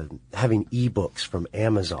ebooks from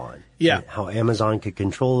Amazon? Yeah. And how Amazon could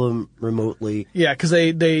control them remotely. Yeah, because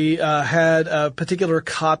they had a particular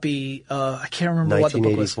copy. I can't remember what the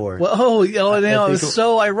book was. 1984. It was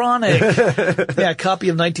so ironic. Yeah, a copy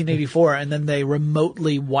of 1984, and then they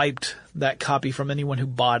remotely wiped that copy from anyone who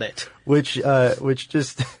bought it. Which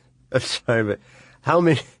just, I'm sorry, but how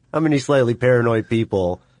many slightly paranoid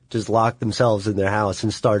people just locked themselves in their house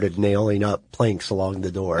and started nailing up planks along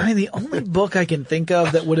the door? I mean, the only book I can think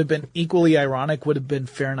of that would have been equally ironic would have been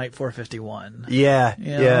Fahrenheit 451. Yeah,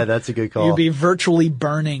 yeah, that's a good call. You'd be virtually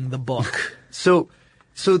burning the book. So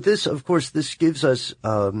this, of course, this gives us,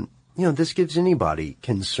 this gives anybody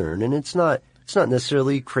concern, and it's not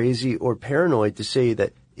necessarily crazy or paranoid to say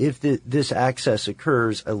that if this access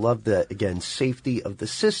occurs, I love that, again, safety of the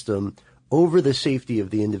system over the safety of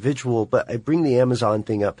the individual. But I bring the Amazon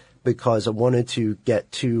thing up because I wanted to get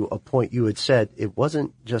to a point you had said. It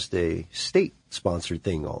wasn't just a state-sponsored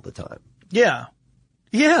thing all the time. Yeah.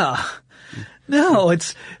 Yeah. No,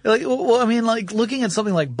 it's like, well, I mean, like looking at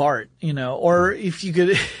something like BART, or if you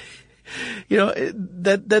could,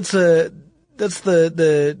 that's the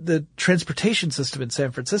transportation system in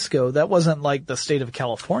San Francisco. That wasn't like the state of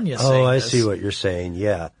California saying I this. see what you're saying.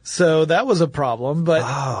 Yeah. So that was a problem, but.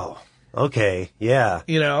 Oh, okay. Yeah.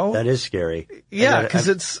 That is scary. Yeah,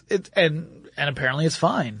 because and apparently it's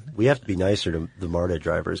fine. We have to be nicer to the MARTA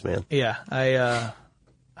drivers, man. Yeah.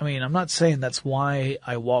 I mean, I'm not saying that's why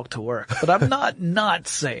I walk to work, but I'm not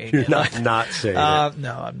saying You're not saying it.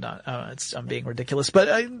 No, I'm not. I'm being ridiculous. But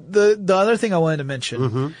the other thing I wanted to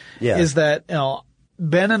mention is that,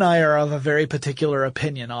 Ben and I are of a very particular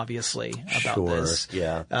opinion, obviously, about this.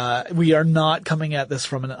 Yeah. We are not coming at this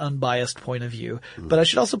from an unbiased point of view. But I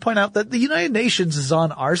should also point out that the United Nations is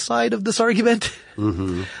on our side of this argument.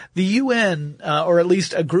 Mm-hmm. The UN, or at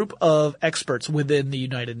least a group of experts within the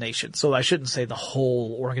United Nations, so I shouldn't say the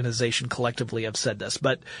whole organization collectively have said this,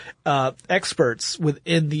 but experts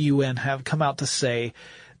within the UN have come out to say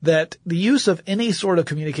that the use of any sort of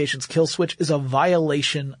communications kill switch is a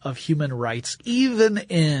violation of human rights, even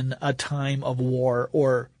in a time of war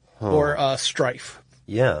or strife.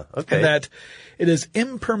 Yeah. Okay. That it is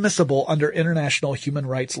impermissible under international human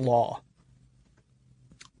rights law.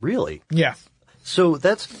 Really? Yeah. So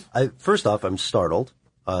first off, I'm startled.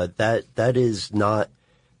 That is not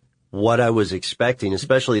what I was expecting,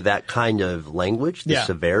 especially that kind of language, the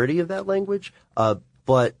severity of that language.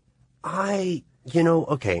 But okay,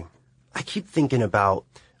 I keep thinking about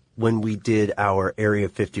when we did our Area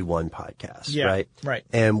 51 podcast, right? Right.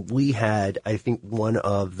 And we had, I think, one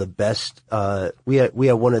of the best, we had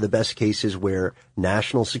one of the best cases where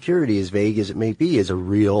national security, as vague as it may be, is a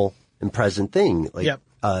real and present thing. Like,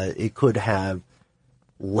 it could have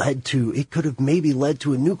maybe led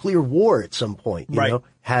to a nuclear war at some point, you know,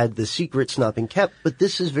 had the secrets not been kept. But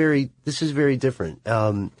this is very different.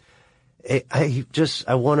 I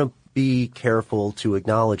want to be careful to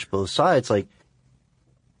acknowledge both sides. Like,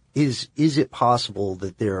 is it possible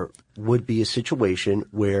that there would be a situation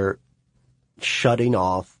where shutting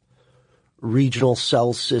off regional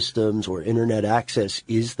cell systems or internet access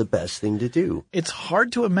is the best thing to do? It's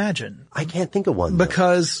hard to imagine. I can't think of one.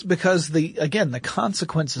 Because the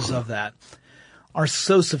consequences of that are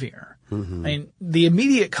so severe. Mm-hmm. I mean, the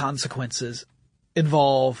immediate consequences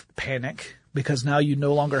involve panic, because now you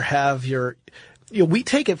no longer have we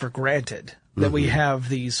take it for granted that we have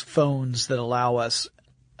these phones that allow us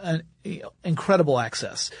incredible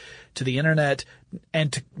access to the internet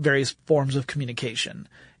and to various forms of communication,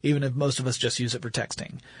 even if most of us just use it for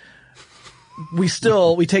texting. We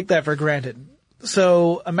take that for granted.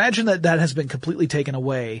 So imagine that has been completely taken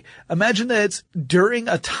away. Imagine that it's during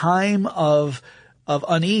a time of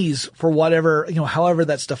unease for whatever, however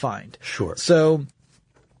that's defined. Sure. So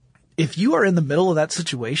if you are in the middle of that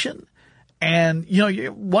situation, and,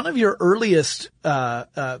 one of your earliest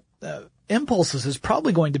impulses is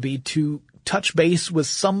probably going to be to touch base with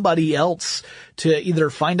somebody else to either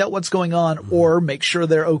find out what's going on or make sure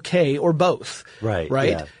they're okay, or both. Right.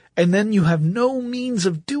 Yeah. And then you have no means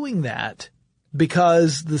of doing that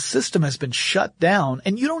because the system has been shut down,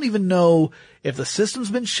 and you don't even know if the system's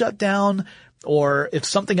been shut down or if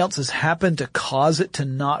something else has happened to cause it to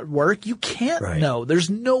not work. You can't know. There's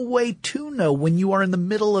no way to know when you are in the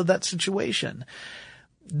middle of that situation.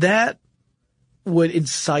 That would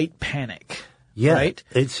incite panic. Yeah. Right?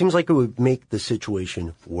 It seems like it would make the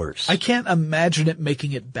situation worse. I can't imagine it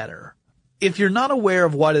making it better. If you're not aware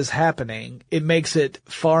of what is happening, it makes it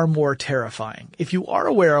far more terrifying. If you are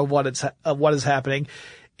aware of what is happening,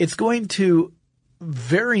 it's going to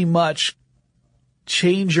very much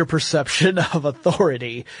change your perception of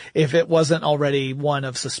authority if it wasn't already one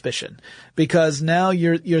of suspicion. Because now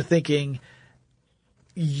you're thinking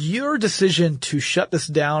your decision to shut this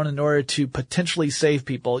down in order to potentially save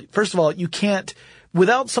people. First of all, you can't,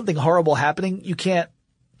 without something horrible happening, you can't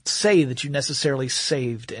say that you necessarily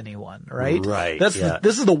saved anyone, right? Right. This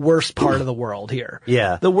is the worst part of the world here.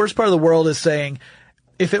 Yeah. The worst part of the world is saying,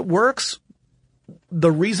 if it works,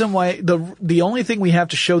 the reason why, the only thing we have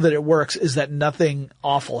to show that it works is that nothing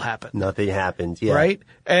awful happened. Nothing happened, yeah. Right?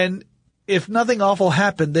 And if nothing awful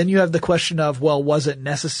happened, then you have the question of, well, was it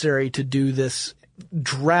necessary to do this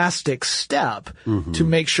drastic step to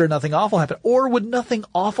make sure nothing awful happened? Or would nothing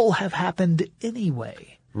awful have happened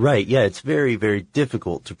anyway? Right, yeah, it's very, very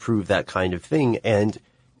difficult to prove that kind of thing. And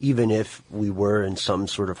even if we were in some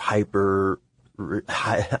sort of hypothetical,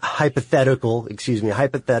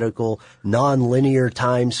 non-linear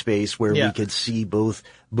time space where we could see both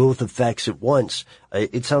effects at once,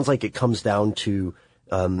 it sounds like it comes down to,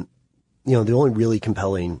 the only really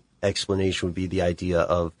compelling explanation would be the idea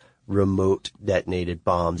of remote detonated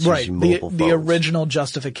bombs using mobile phones. The original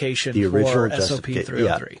justification for SOP 303.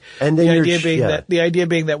 Yeah. And then the idea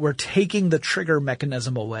being that we're taking the trigger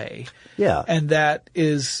mechanism away. Yeah. And that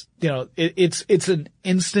is, it's an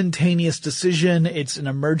instantaneous decision. It's an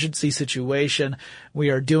emergency situation. We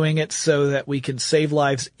are doing it so that we can save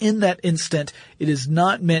lives in that instant. It is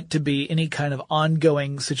not meant to be any kind of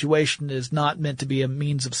ongoing situation. It is not meant to be a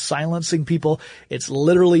means of silencing people. It's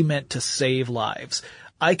literally meant to save lives.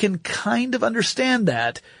 I can kind of understand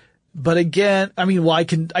that But again, I mean, well, I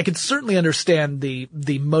can certainly understand the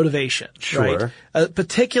motivation, Sure. right?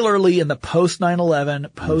 Particularly in the post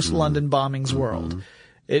 9/11, post London bombings world.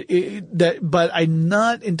 But I'm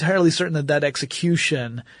not entirely certain that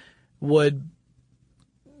execution would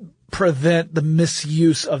prevent the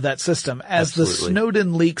misuse of that system. As the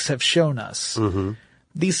Snowden leaks have shown us,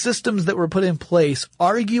 these systems that were put in place,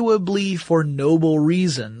 arguably for noble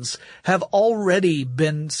reasons, have already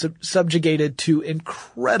been subjugated to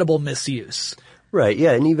incredible misuse. Right,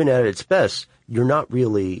 yeah, and even at its best, you're not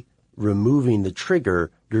really removing the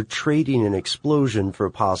trigger, you're trading an explosion for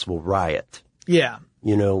a possible riot. Yeah.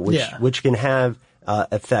 You know, which can have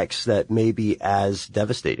effects that may be as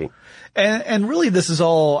devastating. And really this is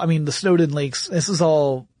all, I mean, the Snowden leaks, this is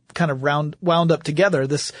all kind of wound up together.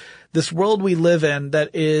 This world we live in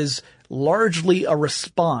that is largely a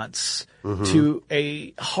response to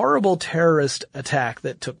a horrible terrorist attack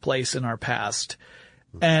that took place in our past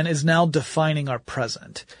and is now defining our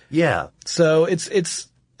present. Yeah. So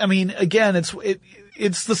I mean, again,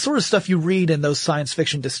 it's the sort of stuff you read in those science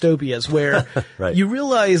fiction dystopias where right. you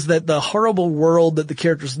realize that the horrible world that the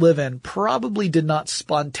characters live in probably did not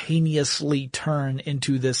spontaneously turn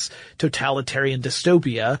into this totalitarian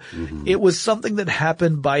dystopia. It was something that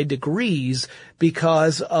happened by degrees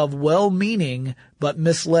because of well-meaning but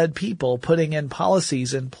misled people putting in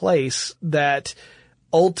policies in place that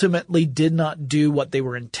ultimately did not do what they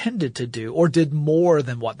were intended to do or did more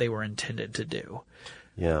than what they were intended to do.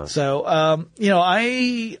 Yeah. So, I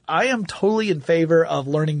am totally in favor of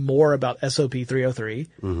learning more about SOP 303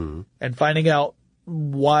 and finding out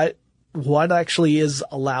what actually is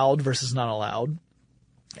allowed versus not allowed,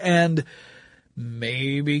 and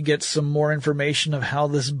maybe get some more information of how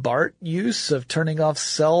this BART use of turning off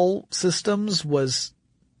cell systems was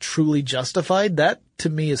truly justified. That to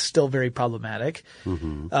me is still very problematic.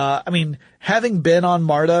 I mean, having been on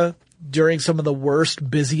MARTA during some of the worst,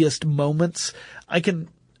 busiest moments, I can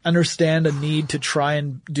understand a need to try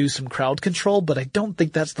and do some crowd control, but I don't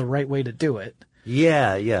think that's the right way to do it.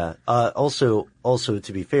 Yeah, yeah. Also,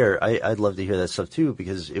 to be fair, I'd love to hear that stuff too,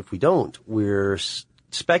 because if we don't, we're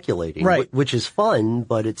speculating, right? Which is fun,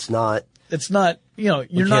 but it's not,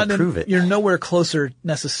 you're nowhere closer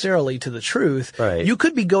necessarily to the truth. Right. You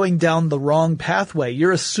could be going down the wrong pathway.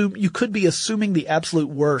 You could be assuming the absolute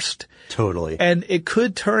worst. Totally. And it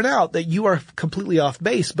could turn out that you are completely off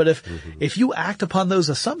base. But if you act upon those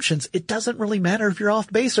assumptions, it doesn't really matter if you're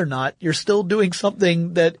off base or not. You're still doing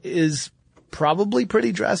something that is probably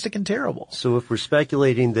pretty drastic and terrible. So if we're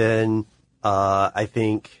speculating, then, I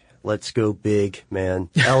think let's go big, man.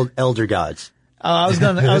 Elder Gods. I was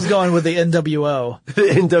going with the NWO. The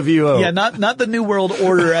NWO. Yeah, not the New World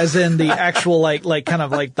Order as in the actual like kind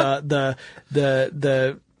of like the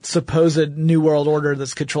supposed New World Order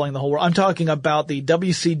that's controlling the whole world. I'm talking about the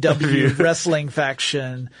WCW wrestling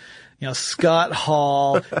faction, Scott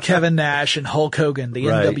Hall, Kevin Nash, and Hulk Hogan, the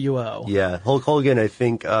NWO. Yeah, Hulk Hogan, I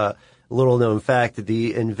think, little known fact,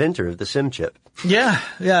 the inventor of the SIM chip. Yeah,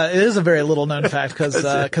 it is a very little known fact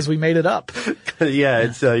because we made it up. Yeah,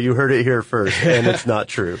 it's, you heard it here first, and it's not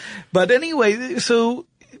true. But anyway, so,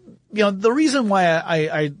 the reason why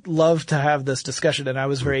I love to have this discussion, and I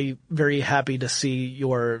was very, very happy to see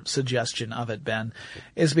your suggestion of it, Ben,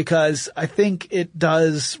 is because I think it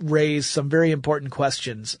does raise some very important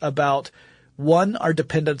questions about, one, our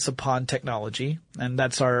dependence upon technology, and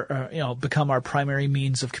that's become our primary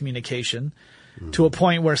means of communication, to a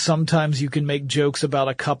point where sometimes you can make jokes about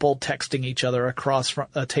a couple texting each other across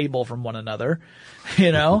a table from one another,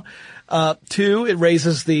 Two, it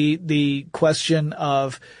raises the question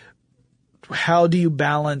of, how do you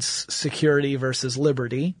balance security versus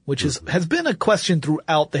liberty, which has been a question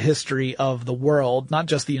throughout the history of the world, not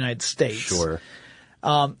just the United States. Sure.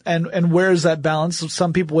 And where is that balance?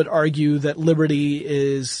 Some people would argue that liberty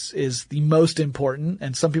is the most important,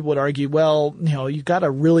 and some people would argue, well, you've got to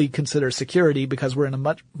really consider security because we're in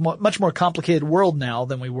a much more complicated world now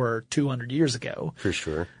than we were 200 years ago. For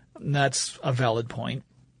sure. And that's a valid point.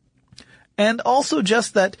 And also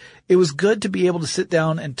just that it was good to be able to sit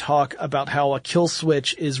down and talk about how a kill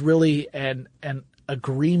switch is really an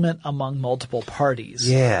agreement among multiple parties.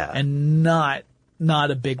 Yeah. And not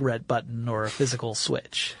a big red button or a physical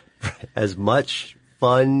switch. As much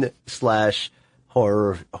fun /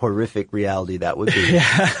 horrific reality that would be.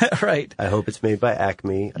 Yeah, right. I hope it's made by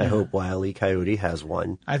Acme. I hope Wile E. Coyote has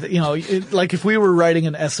one. Like if we were writing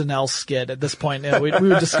an SNL skit at this point, we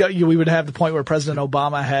would discuss. We would have the point where President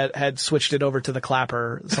Obama had switched it over to the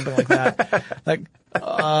clapper, something like that. Like,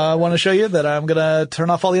 I want to show you that I'm gonna turn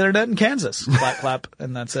off all the internet in Kansas. Clap, clap,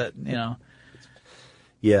 and that's it.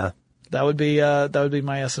 Yeah. That would be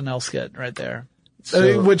my SNL skit right there.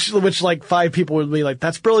 So, which like 5 people would be like,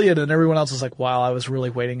 that's brilliant. And everyone else is like, wow, I was really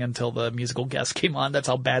waiting until the musical guest came on. That's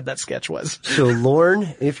how bad that sketch was. So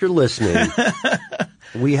Lorne, if you're listening,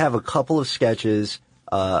 we have a couple of sketches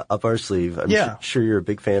up our sleeve. I'm sure you're a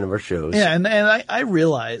big fan of our shows. Yeah, and I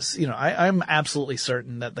realize, I'm absolutely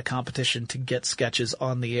certain that the competition to get sketches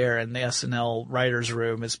on the air in the SNL writers'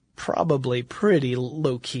 room is probably pretty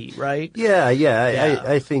low key, right? Yeah.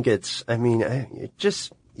 I think it's. I mean,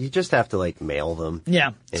 you just have to like mail them.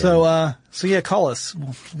 Yeah. So yeah, call us.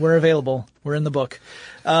 We're available. We're in the book.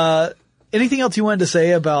 Anything else you wanted to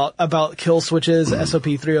say about kill switches, SOP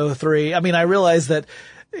 303? I mean, I realize that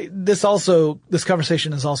this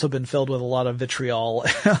conversation has also been filled with a lot of vitriol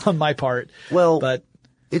on my part. Well, but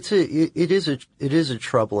it is a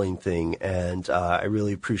troubling thing, and I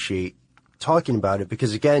really appreciate talking about it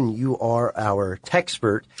because again, you are our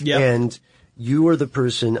techspert, and you are the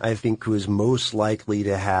person I think who is most likely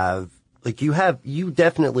to have you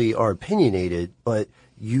definitely are opinionated, but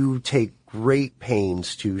you take great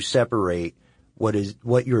pains to separate what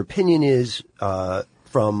your opinion is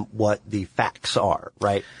from what the facts are,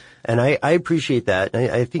 right? And I appreciate that.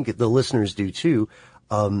 And I think the listeners do too.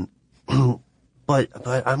 But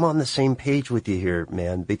I'm on the same page with you here,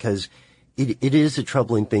 man, because it is a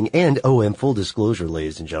troubling thing. And full disclosure,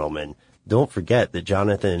 ladies and gentlemen, don't forget that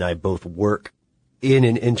Jonathan and I both work in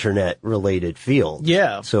an internet related field.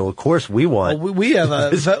 Yeah. So of course we want. Well, we have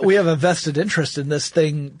a vested interest in this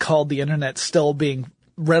thing called the internet still being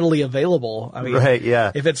readily available. I mean, right,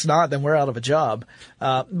 yeah. If it's not, then we're out of a job.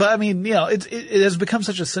 But I mean, it has become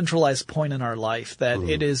such a centralized point in our life that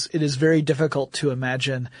it is very difficult to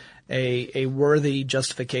imagine a worthy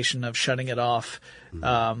justification of shutting it off,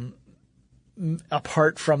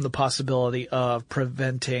 apart from the possibility of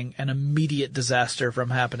preventing an immediate disaster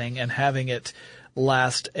from happening and having it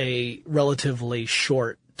last a relatively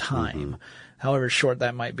short time. However short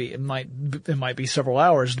that might be. It might be several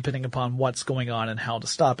hours depending upon what's going on and how to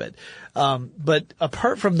stop it. But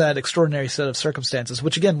apart from that extraordinary set of circumstances,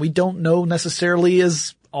 which again, we don't know necessarily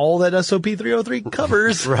is all that SOP 303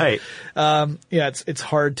 covers. Right. It's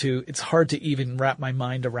hard to even wrap my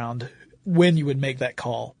mind around when you would make that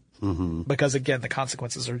call. Because again, the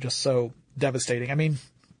consequences are just so devastating. I mean,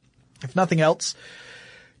 if nothing else,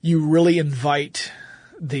 you really invite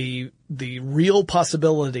the real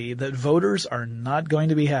possibility that voters are not going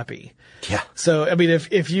to be happy. Yeah. So, I mean,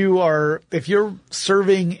 if you're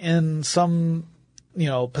serving in some,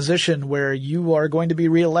 position where you are going to be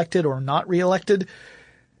reelected or not reelected,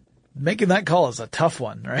 making that call is a tough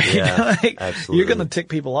one, right? Yeah, absolutely. You're going to tick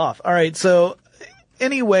people off. All right. So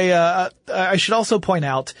anyway, I should also point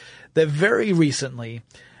out that very recently,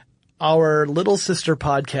 our little sister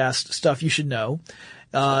podcast, Stuff You Should Know,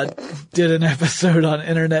 did an episode on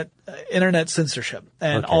internet censorship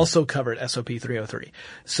and also covered SOP 303.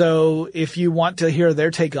 So if you want to hear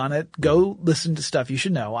their take on it, go listen to Stuff You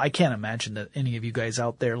Should Know. I can't imagine that any of you guys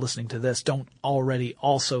out there listening to this don't already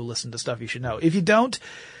also listen to Stuff You Should Know. If you don't,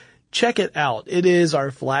 check it out. It is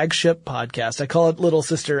our flagship podcast. I call it Little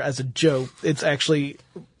Sister as a joke. It's actually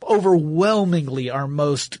overwhelmingly our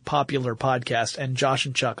most popular podcast, and Josh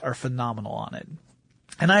and Chuck are phenomenal on it.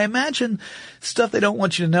 And I imagine Stuff They Don't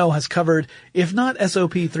Want You to Know has covered, if not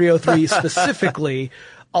SOP 303 specifically,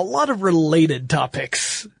 a lot of related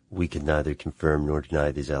topics. We can neither confirm nor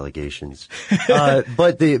deny these allegations.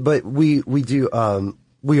 But we do,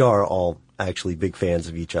 we are all actually big fans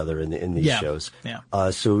of each other in these shows.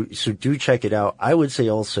 Yeah. So do check it out. I would say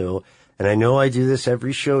also, and I know I do this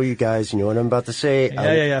every show, you guys, you know what I'm about to say.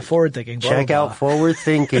 Yeah. Forward thinking. Check out Forward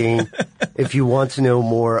Thinking if you want to know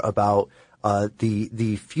more about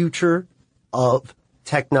the future of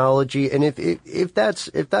technology. And if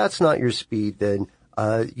that's not your speed, then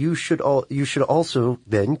you should also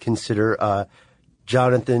then consider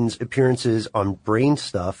Jonathan's appearances on Brain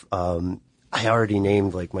Stuff. I already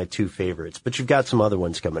named like my 2 favorites, but you've got some other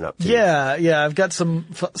ones coming up too. Yeah, I've got some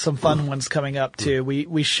fun ones coming up too.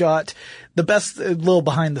 We shot the best little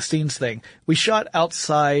behind the scenes thing. We shot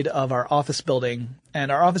outside of our office building, and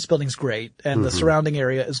our office building's great, and the surrounding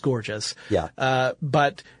area is gorgeous. Yeah.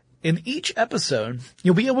 But in each episode,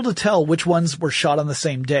 you'll be able to tell which ones were shot on the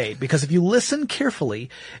same day, because if you listen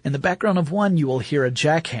carefully, in the background of one, you will hear a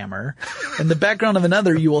jackhammer. In the background of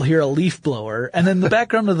another, you will hear a leaf blower. And in the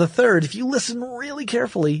background of the third, if you listen really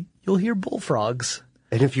carefully, you'll hear bullfrogs.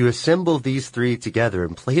 And if you assemble these 3 together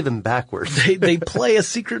and play them backwards, they play a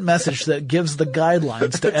secret message that gives the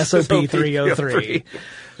guidelines to SOP 303.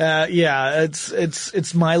 Yeah,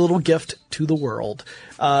 it's my little gift to the world.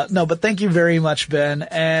 No, but thank you very much, Ben.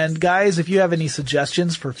 And guys, if you have any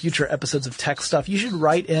suggestions for future episodes of Tech Stuff, you should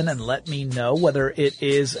write in and let me know, whether it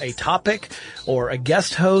is a topic or a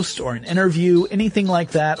guest host or an interview, anything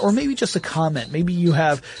like that, or maybe just a comment. Maybe you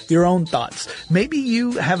have your own thoughts. Maybe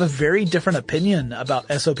you have a very different opinion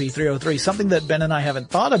about SOP 303, something that Ben and I haven't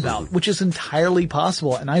thought about, which is entirely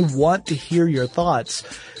possible, and I want to hear your thoughts.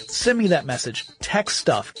 Send me that message,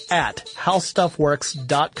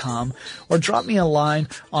 techstuff@howstuffworks.com, or drop me a line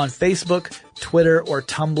on Facebook, Twitter, or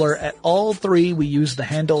Tumblr. At all three, we use the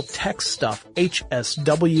handle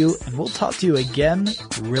TechStuffHSW, and we'll talk to you again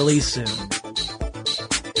really soon.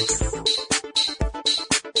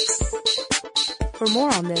 For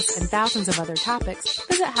more on this and thousands of other topics,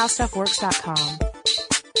 visit howstuffworks.com.